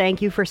 Really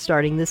thank you for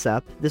starting this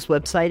up. This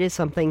website is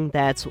something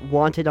that's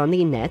wanted on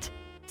the net.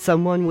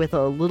 Someone with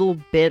a little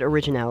bit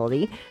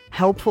originality.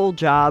 Helpful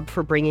job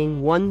for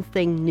bringing one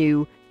thing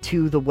new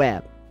to the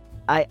web.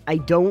 I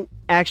don't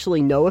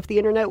actually know if the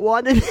internet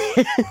wanted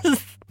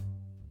this.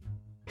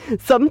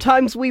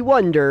 Sometimes we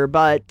wonder,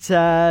 but,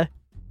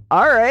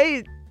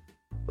 alright.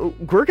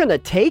 We're gonna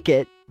take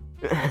it.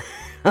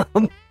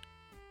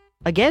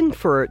 Again,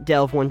 for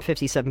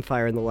Delve157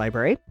 Fire in the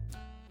Library.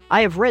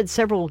 I have read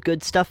several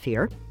good stuff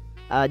here.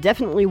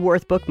 Definitely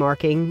worth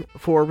bookmarking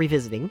for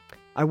revisiting.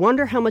 I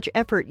wonder how much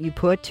effort you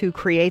put to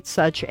create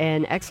such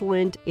an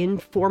excellent,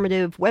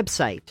 informative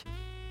website.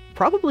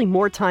 Probably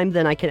more time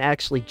than I can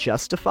actually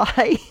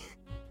justify.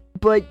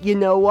 But you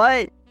know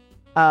what?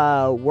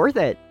 Worth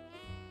it.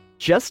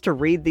 Just to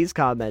read these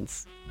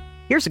comments.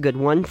 Here's a good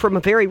one from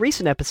a very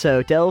recent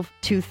episode,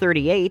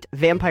 Delve238,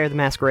 Vampire the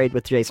Masquerade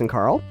with Jason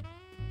Carl.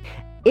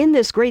 In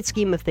this great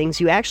scheme of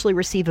things, you actually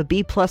receive a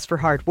B+ for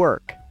hard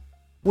work.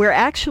 Where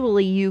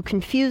actually you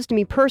confused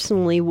me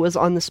personally was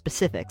on the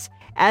specifics.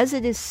 As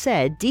it is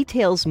said,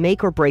 details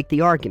make or break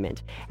the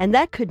argument, and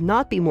that could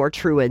not be more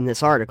true in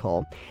this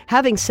article.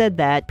 Having said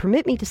that,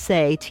 permit me to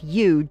say to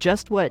you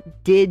just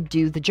what did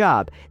do the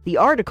job. The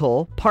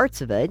article, parts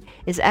of it,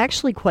 is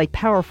actually quite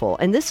powerful,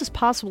 and this is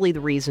possibly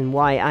the reason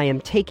why I am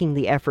taking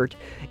the effort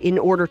in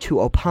order to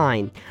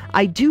opine.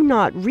 I do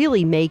not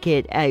really make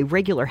it a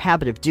regular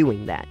habit of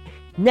doing that.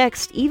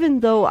 Next, even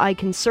though I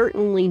can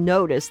certainly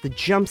notice the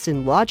jumps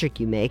in logic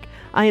you make,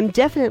 I am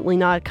definitely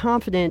not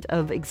confident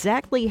of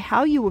exactly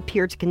how you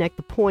appear to connect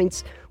the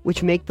points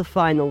which make the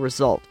final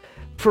result.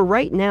 For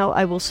right now,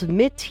 I will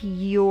submit to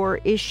your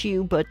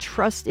issue, but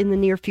trust in the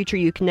near future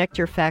you connect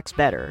your facts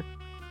better.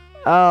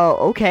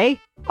 Okay.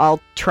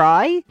 I'll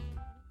try.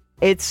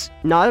 It's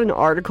not an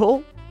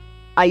article.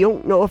 I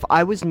don't know if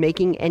I was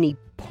making any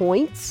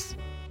points.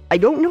 I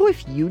don't know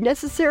if you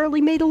necessarily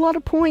made a lot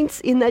of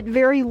points in that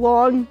very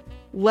long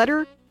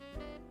letter.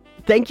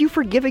 Thank you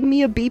for giving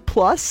me a B+.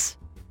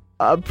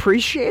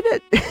 Appreciate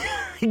it,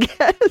 I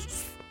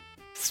guess.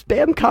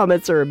 Spam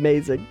comments are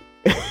amazing.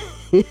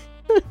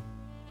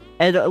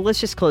 And let's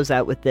just close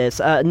out with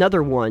this.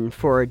 Another one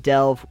for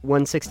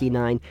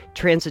Delve169,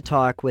 Transit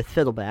Talk with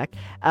Fiddleback.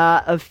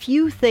 A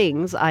few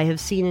things I have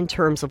seen in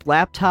terms of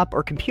laptop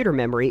or computer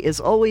memory is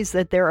always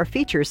that there are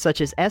features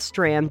such as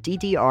SRAM,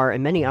 DDR,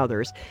 and many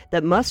others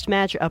that must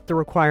match up the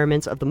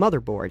requirements of the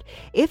motherboard.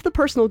 If the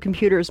personal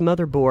computer's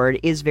motherboard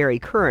is very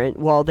current,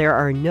 while there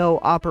are no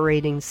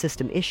operating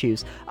system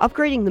issues,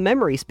 upgrading the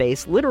memory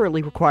space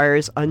literally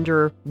requires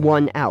under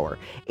 1 hour.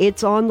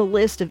 It's on the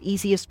list of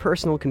easiest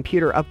personal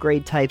computer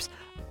upgrade types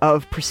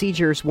of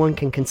procedures one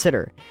can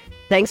consider.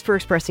 Thanks for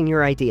expressing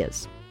your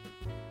ideas.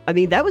 I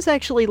mean, that was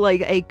actually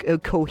like a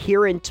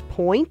coherent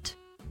point.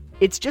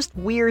 It's just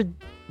weird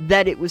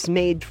that it was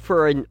made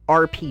for an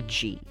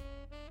RPG.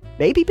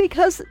 Maybe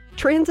because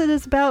Transit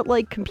is about,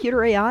 like,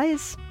 computer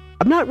AIs?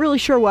 I'm not really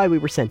sure why we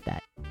were sent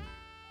that.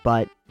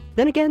 But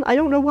then again, I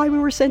don't know why we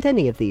were sent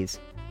any of these.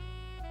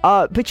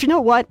 But you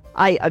know what?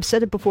 I've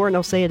said it before and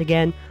I'll say it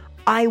again.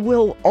 I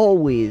will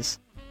always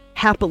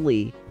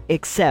happily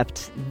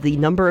accept the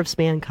number of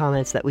spam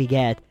comments that we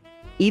get,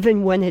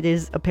 even when it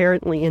is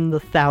apparently in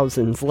the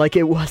thousands, like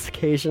it was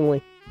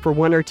occasionally for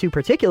one or two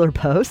particular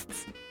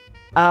posts,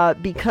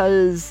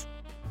 because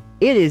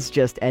it is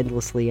just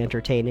endlessly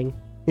entertaining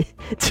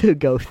to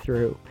go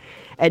through.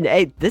 And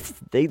hey,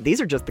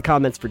 these are just the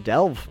comments for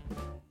Delve.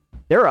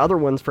 There are other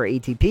ones for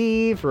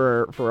ATP,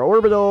 for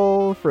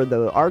Orbital, for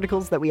the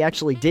articles that we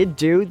actually did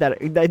do, that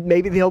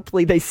maybe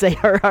hopefully they say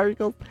are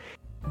articles.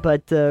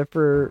 But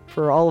for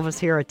all of us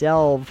here at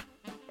Delve,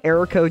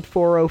 error code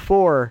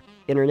 404,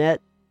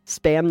 internet,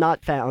 spam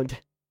not found.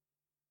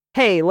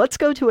 Hey, let's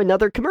go to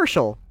another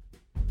commercial.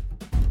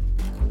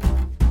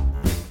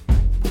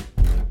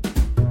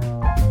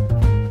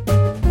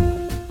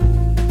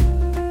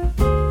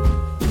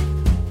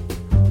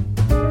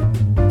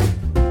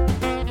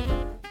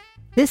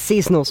 This This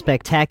seasonal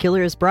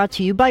spectacular is brought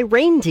to you by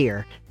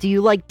reindeer. Do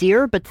you like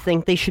deer but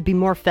think they should be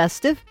more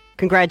festive?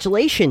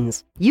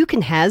 Congratulations! You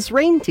can has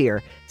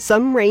reindeer.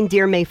 Some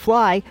reindeer may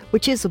fly,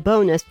 which is a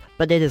bonus,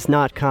 but it is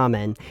not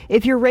common.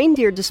 If your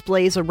reindeer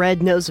displays a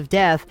red nose of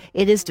death,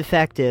 it is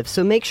defective,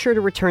 so make sure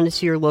to return it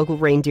to your local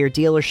reindeer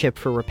dealership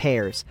for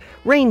repairs.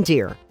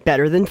 Reindeer,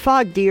 better than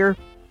fog deer.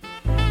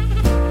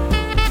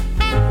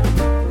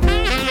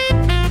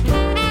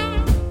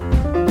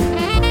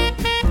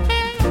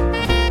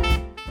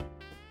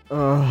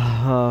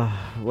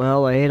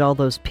 Well, I ate all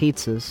those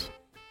pizzas.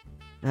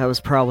 That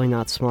was probably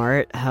not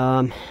smart.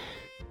 Out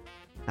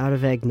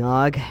of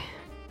eggnog.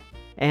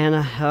 And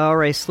I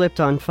already slipped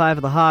on 5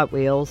 of the Hot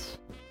Wheels.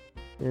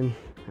 And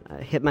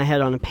I hit my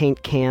head on a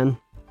paint can.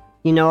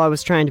 You know, I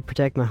was trying to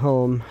protect my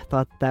home. I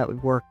thought that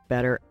would work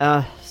better.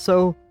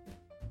 So,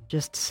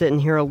 just sitting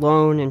here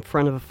alone in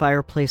front of a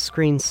fireplace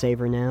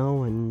screensaver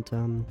now,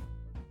 and,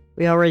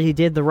 we already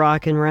did the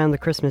rockin' around the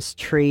Christmas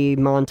tree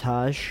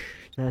montage.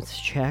 That's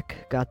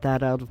check. Got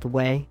that out of the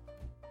way.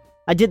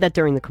 I did that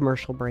during the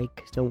commercial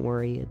break, don't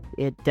worry,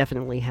 it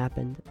definitely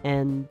happened.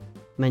 And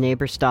my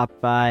neighbor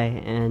stopped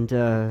by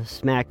and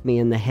smacked me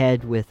in the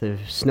head with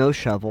a snow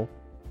shovel.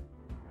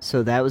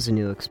 So that was a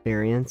new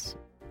experience.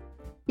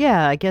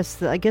 Yeah, I guess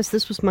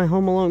this was my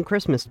Home Alone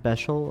Christmas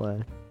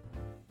special.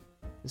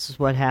 This is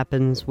what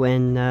happens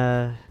when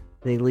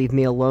they leave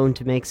me alone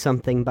to make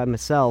something by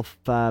myself.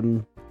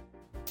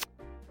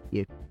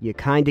 You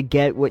kind of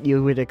get what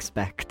you would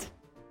expect.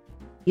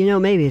 You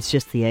know, maybe it's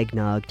just the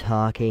eggnog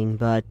talking,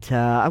 but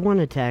I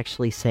wanted to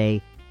actually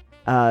say,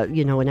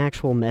 an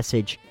actual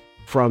message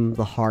from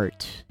the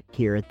heart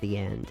here at the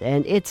end.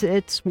 And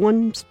it's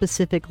one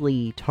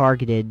specifically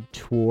targeted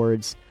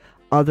towards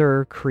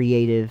other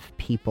creative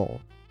people.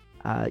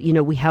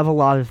 We have a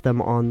lot of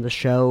them on the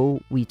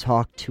show. We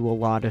talk to a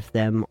lot of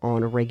them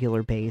on a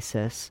regular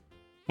basis.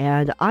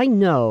 And I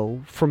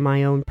know from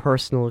my own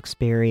personal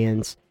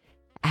experience,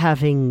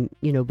 having,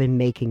 been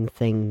making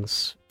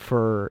things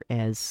for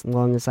as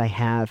long as I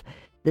have,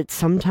 that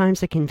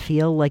sometimes it can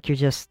feel like you're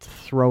just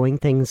throwing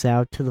things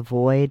out to the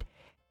void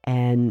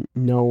and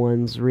no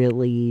one's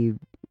really,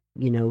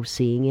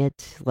 seeing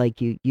it. Like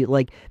you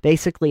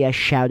basically I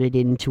shouted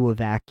into a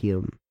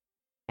vacuum.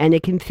 And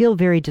it can feel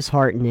very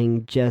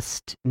disheartening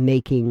just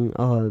making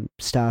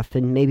stuff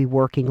and maybe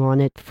working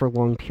on it for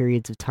long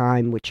periods of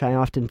time, which I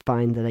often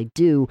find that I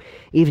do,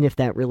 even if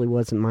that really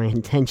wasn't my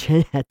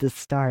intention at the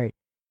start.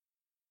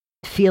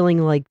 Feeling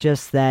like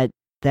just that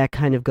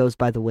kind of goes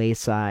by the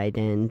wayside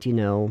and,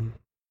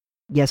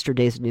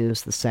 yesterday's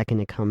news the second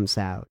it comes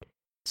out.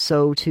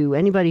 So to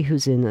anybody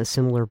who's in a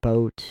similar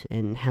boat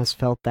and has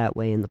felt that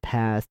way in the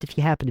past, if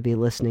you happen to be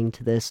listening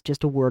to this,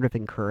 just a word of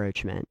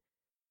encouragement.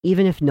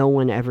 Even if no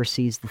one ever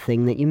sees the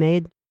thing that you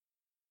made,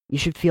 you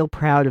should feel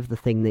proud of the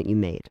thing that you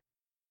made.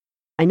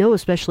 I know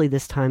especially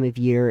this time of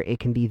year it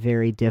can be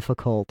very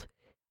difficult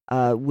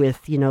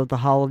with, the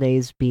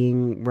holidays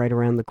being right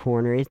around the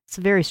corner. It's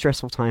a very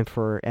stressful time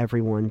for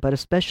everyone, but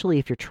especially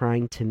if you're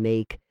trying to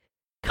make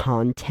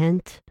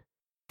content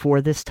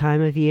for this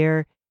time of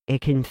year,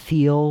 it can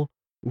feel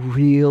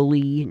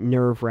really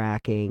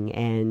nerve-wracking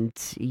and,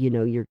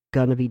 you're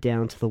gonna be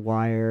down to the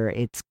wire.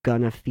 It's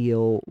gonna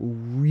feel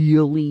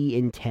really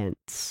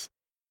intense.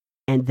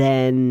 And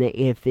then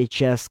if it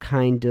just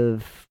kind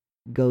of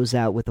goes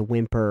out with a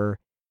whimper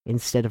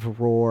instead of a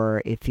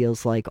roar, it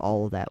feels like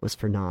all of that was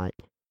for naught.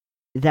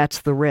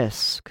 That's the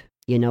risk.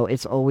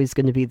 It's always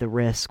going to be the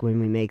risk when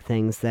we make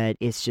things that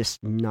it's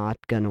just not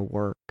going to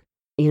work.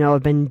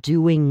 I've been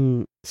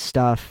doing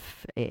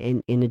stuff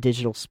in a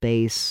digital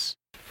space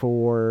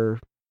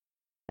for,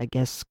 I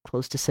guess,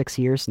 close to 6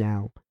 years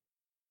now.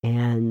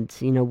 And,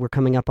 we're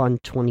coming up on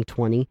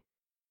 2020,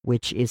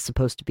 which is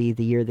supposed to be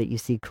the year that you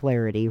see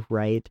clarity,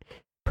 right?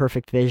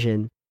 Perfect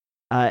vision.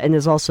 And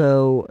is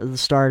also the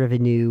start of a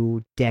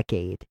new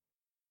decade.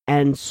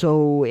 And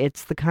so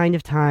it's the kind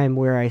of time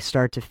where I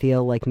start to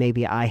feel like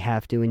maybe I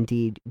have to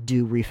indeed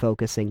do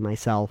refocusing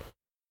myself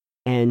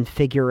and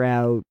figure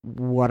out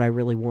what I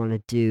really want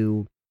to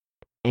do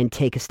and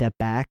take a step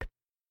back.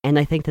 And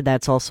I think that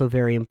that's also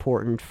very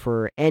important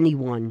for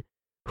anyone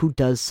who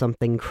does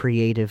something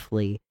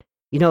creatively.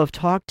 I've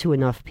talked to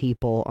enough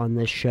people on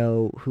this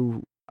show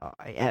who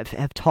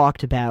have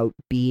talked about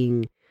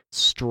being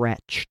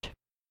stretched.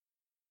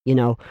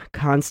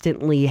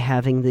 Constantly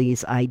having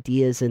these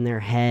ideas in their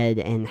head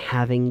and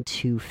having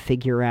to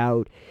figure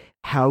out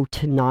how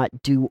to not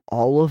do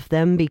all of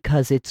them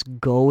because it's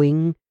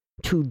going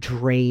to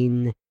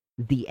drain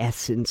the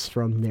essence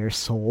from their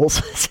souls,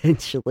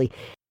 essentially.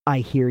 I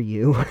hear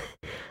you.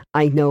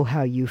 I know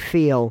how you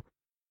feel.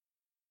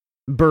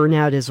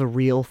 Burnout is a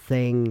real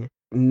thing.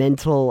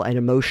 Mental and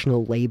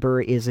emotional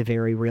labor is a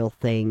very real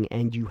thing,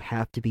 and you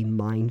have to be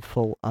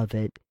mindful of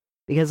it.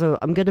 Because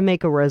I'm going to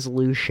make a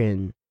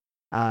resolution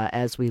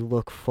as we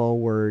look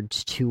forward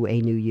to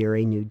a new year,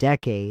 a new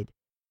decade.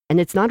 And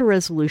it's not a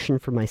resolution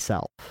for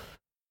myself,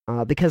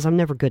 because I'm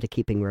never good at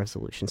keeping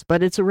resolutions,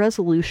 but it's a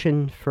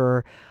resolution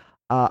for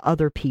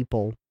other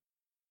people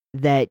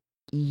that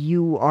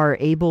you are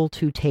able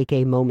to take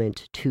a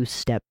moment to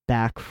step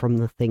back from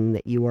the thing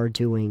that you are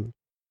doing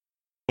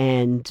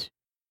and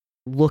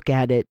look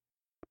at it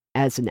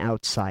as an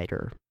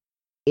outsider.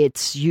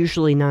 It's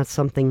usually not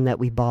something that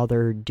we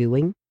bother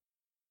doing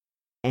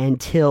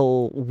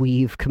until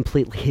we've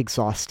completely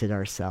exhausted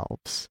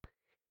ourselves.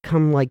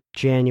 Come like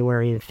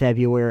January and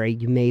February,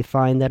 you may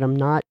find that I'm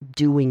not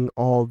doing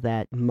all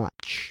that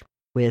much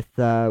with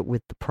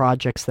the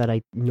projects that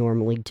I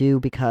normally do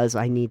because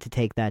I need to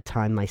take that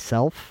time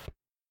myself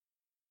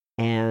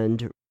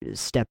and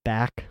step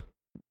back.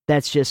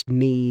 That's just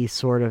me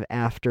sort of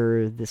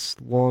after this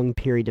long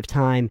period of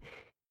time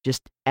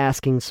just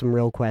asking some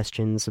real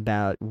questions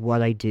about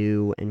what I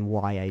do and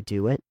why I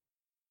do it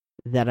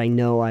that I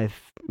know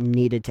I've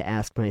needed to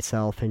ask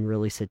myself and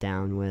really sit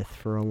down with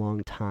for a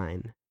long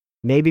time.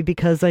 Maybe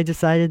because I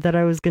decided that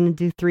I was going to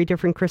do 3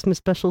 different Christmas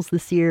specials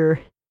this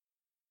year.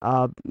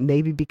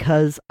 Maybe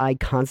because I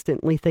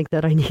constantly think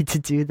that I need to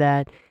do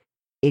that.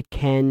 It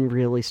can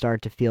really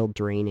start to feel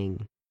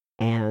draining.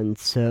 And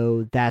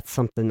so that's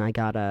something I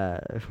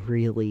gotta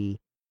really,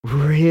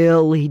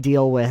 really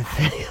deal with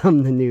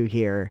come the new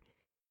year.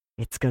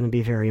 It's going to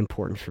be very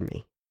important for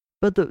me.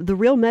 But the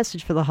real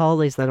message for the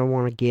holidays that I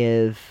want to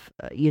give,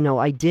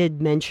 I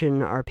did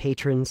mention our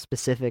patrons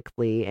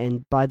specifically,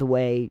 and by the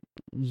way,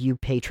 you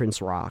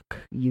patrons rock.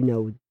 You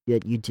know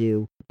that you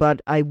do.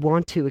 But I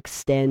want to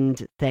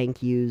extend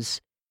thank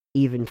yous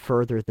even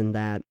further than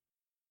that.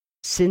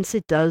 Since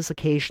it does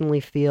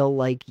occasionally feel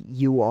like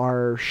you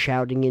are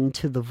shouting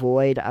into the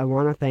void, I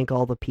want to thank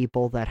all the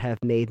people that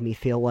have made me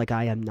feel like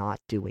I am not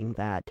doing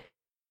that.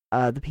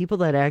 The people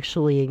that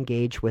actually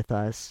engage with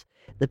us,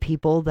 the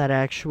people that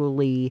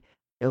actually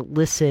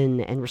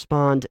listen and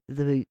respond,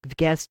 the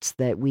guests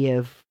that we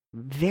have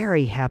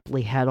very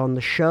happily had on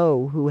the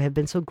show who have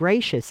been so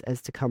gracious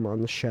as to come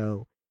on the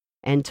show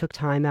and took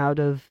time out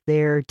of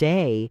their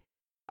day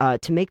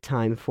to make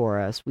time for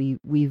us. We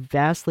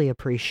vastly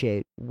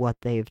appreciate what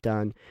they've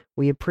done.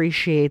 We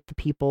appreciate the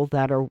people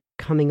that are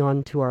coming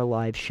on to our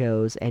live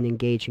shows and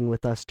engaging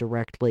with us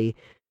directly.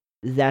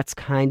 That's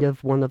kind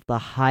of one of the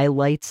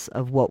highlights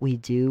of what we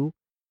do.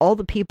 All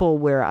the people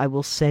where I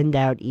will send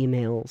out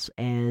emails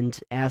and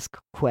ask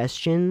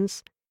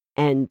questions,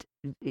 and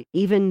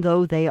even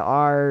though they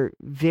are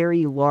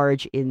very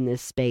large in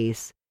this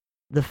space,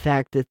 the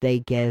fact that they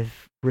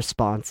give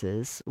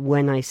responses,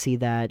 when I see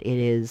that, it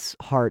is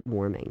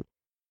heartwarming.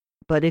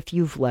 But if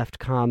you've left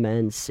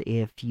comments,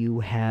 if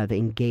you have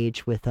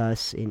engaged with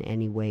us in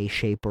any way,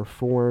 shape, or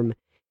form,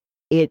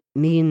 it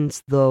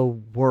means the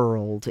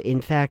world.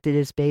 In fact, it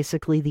is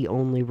basically the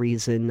only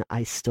reason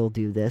I still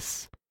do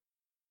this,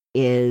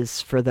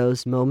 is for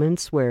those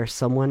moments where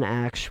someone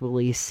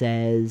actually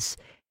says,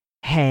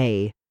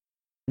 hey,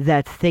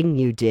 that thing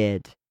you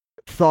did,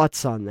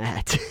 thoughts on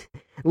that?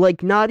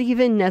 Like, not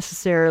even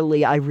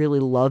necessarily I really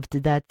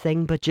loved that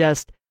thing, but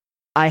just,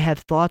 I have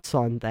thoughts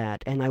on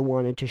that, and I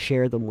wanted to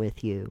share them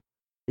with you.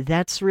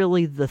 That's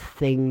really the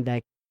thing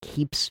that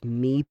keeps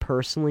me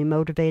personally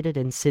motivated,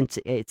 and since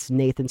it's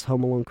Nathan's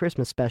Home Alone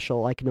Christmas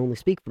special, I can only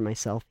speak for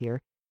myself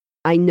here.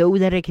 I know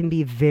that it can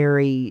be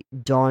very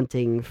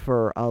daunting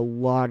for a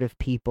lot of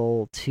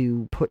people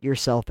to put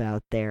yourself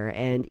out there,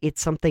 and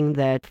it's something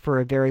that for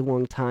a very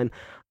long time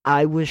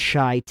I was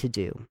shy to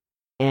do.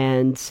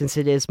 And since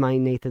it is my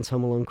Nathan's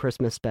Home Alone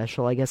Christmas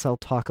special, I guess I'll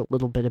talk a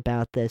little bit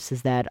about this,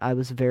 is that I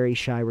was a very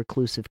shy,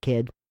 reclusive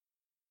kid.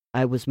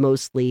 I was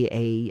mostly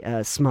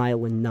a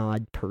smile and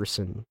nod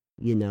person,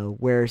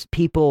 whereas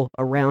people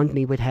around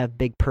me would have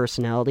big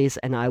personalities,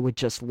 and I would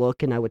just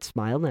look and I would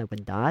smile and I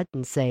would nod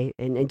and say,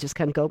 and just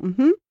kind of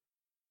go,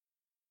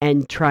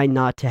 and try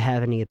not to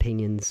have any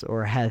opinions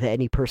or have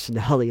any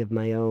personality of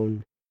my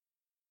own.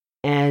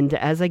 And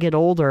as I get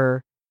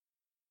older,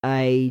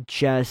 I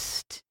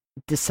just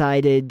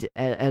decided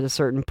at a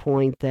certain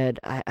point that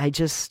I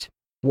just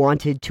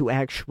wanted to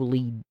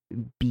actually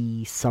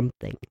be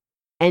something.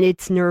 And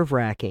it's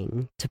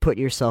nerve-wracking to put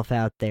yourself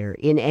out there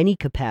in any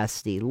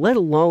capacity, let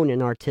alone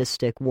an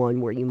artistic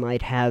one where you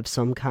might have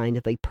some kind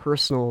of a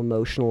personal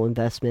emotional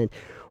investment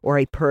or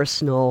a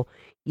personal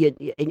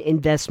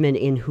investment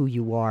in who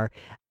you are.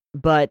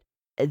 But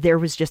there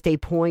was just a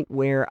point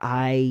where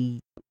I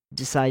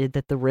decided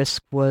that the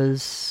risk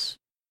was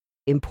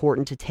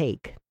important to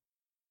take.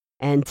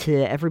 And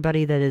to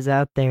everybody that is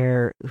out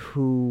there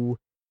who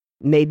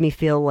made me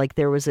feel like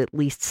there was at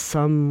least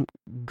some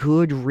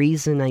good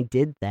reason I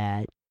did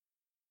that,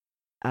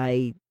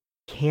 I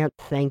can't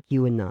thank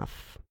you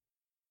enough.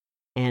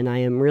 And I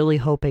am really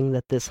hoping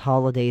that this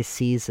holiday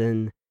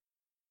season,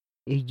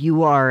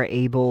 you are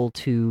able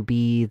to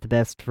be the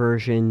best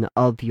version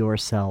of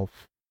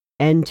yourself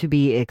and to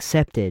be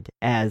accepted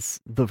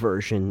as the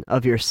version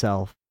of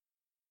yourself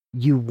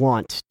you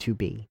want to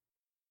be.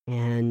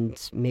 And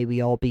may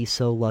we all be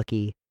so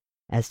lucky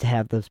as to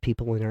have those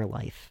people in our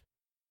life.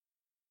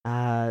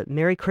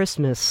 Merry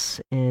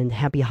Christmas and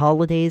happy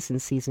holidays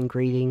and season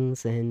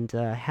greetings and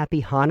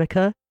happy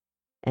Hanukkah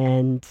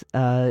and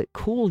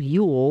cool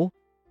Yule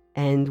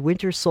and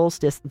winter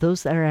solstice,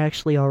 those that are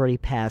actually already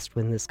past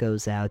when this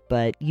goes out,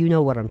 but you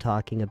know what I'm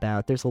talking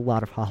about. There's a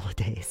lot of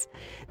holidays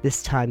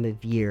this time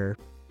of year.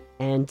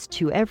 And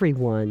to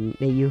everyone,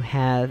 may you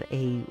have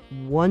a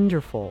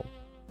wonderful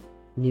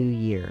new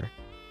year.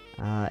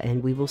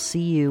 And we will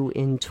see you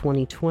in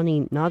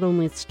 2020, not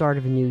only at the start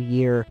of a new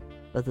year,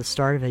 but the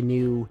start of a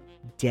new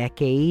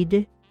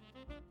decade,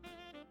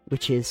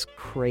 which is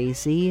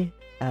crazy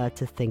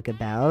to think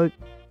about.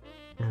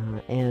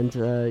 And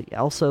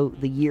also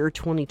the year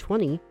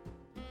 2020,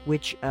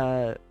 which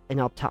an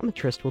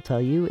optometrist will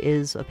tell you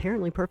is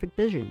apparently perfect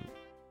vision.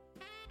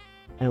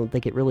 I don't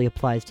think it really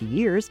applies to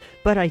years,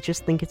 but I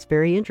just think it's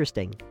very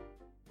interesting.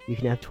 You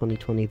can have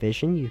 2020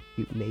 vision,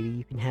 maybe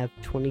you can have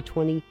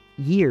 2020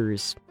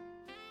 years.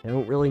 I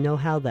don't really know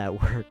how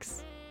that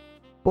works.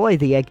 Boy,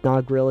 the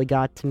eggnog really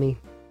got to me.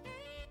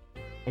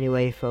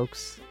 Anyway,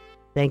 folks,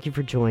 thank you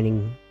for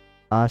joining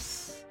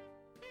us.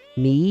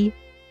 Me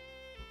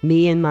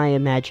and my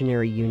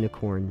imaginary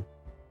unicorn.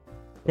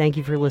 Thank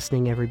you for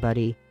listening,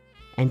 everybody.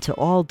 And to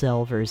all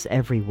delvers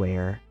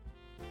everywhere,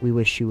 we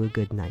wish you a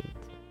good night.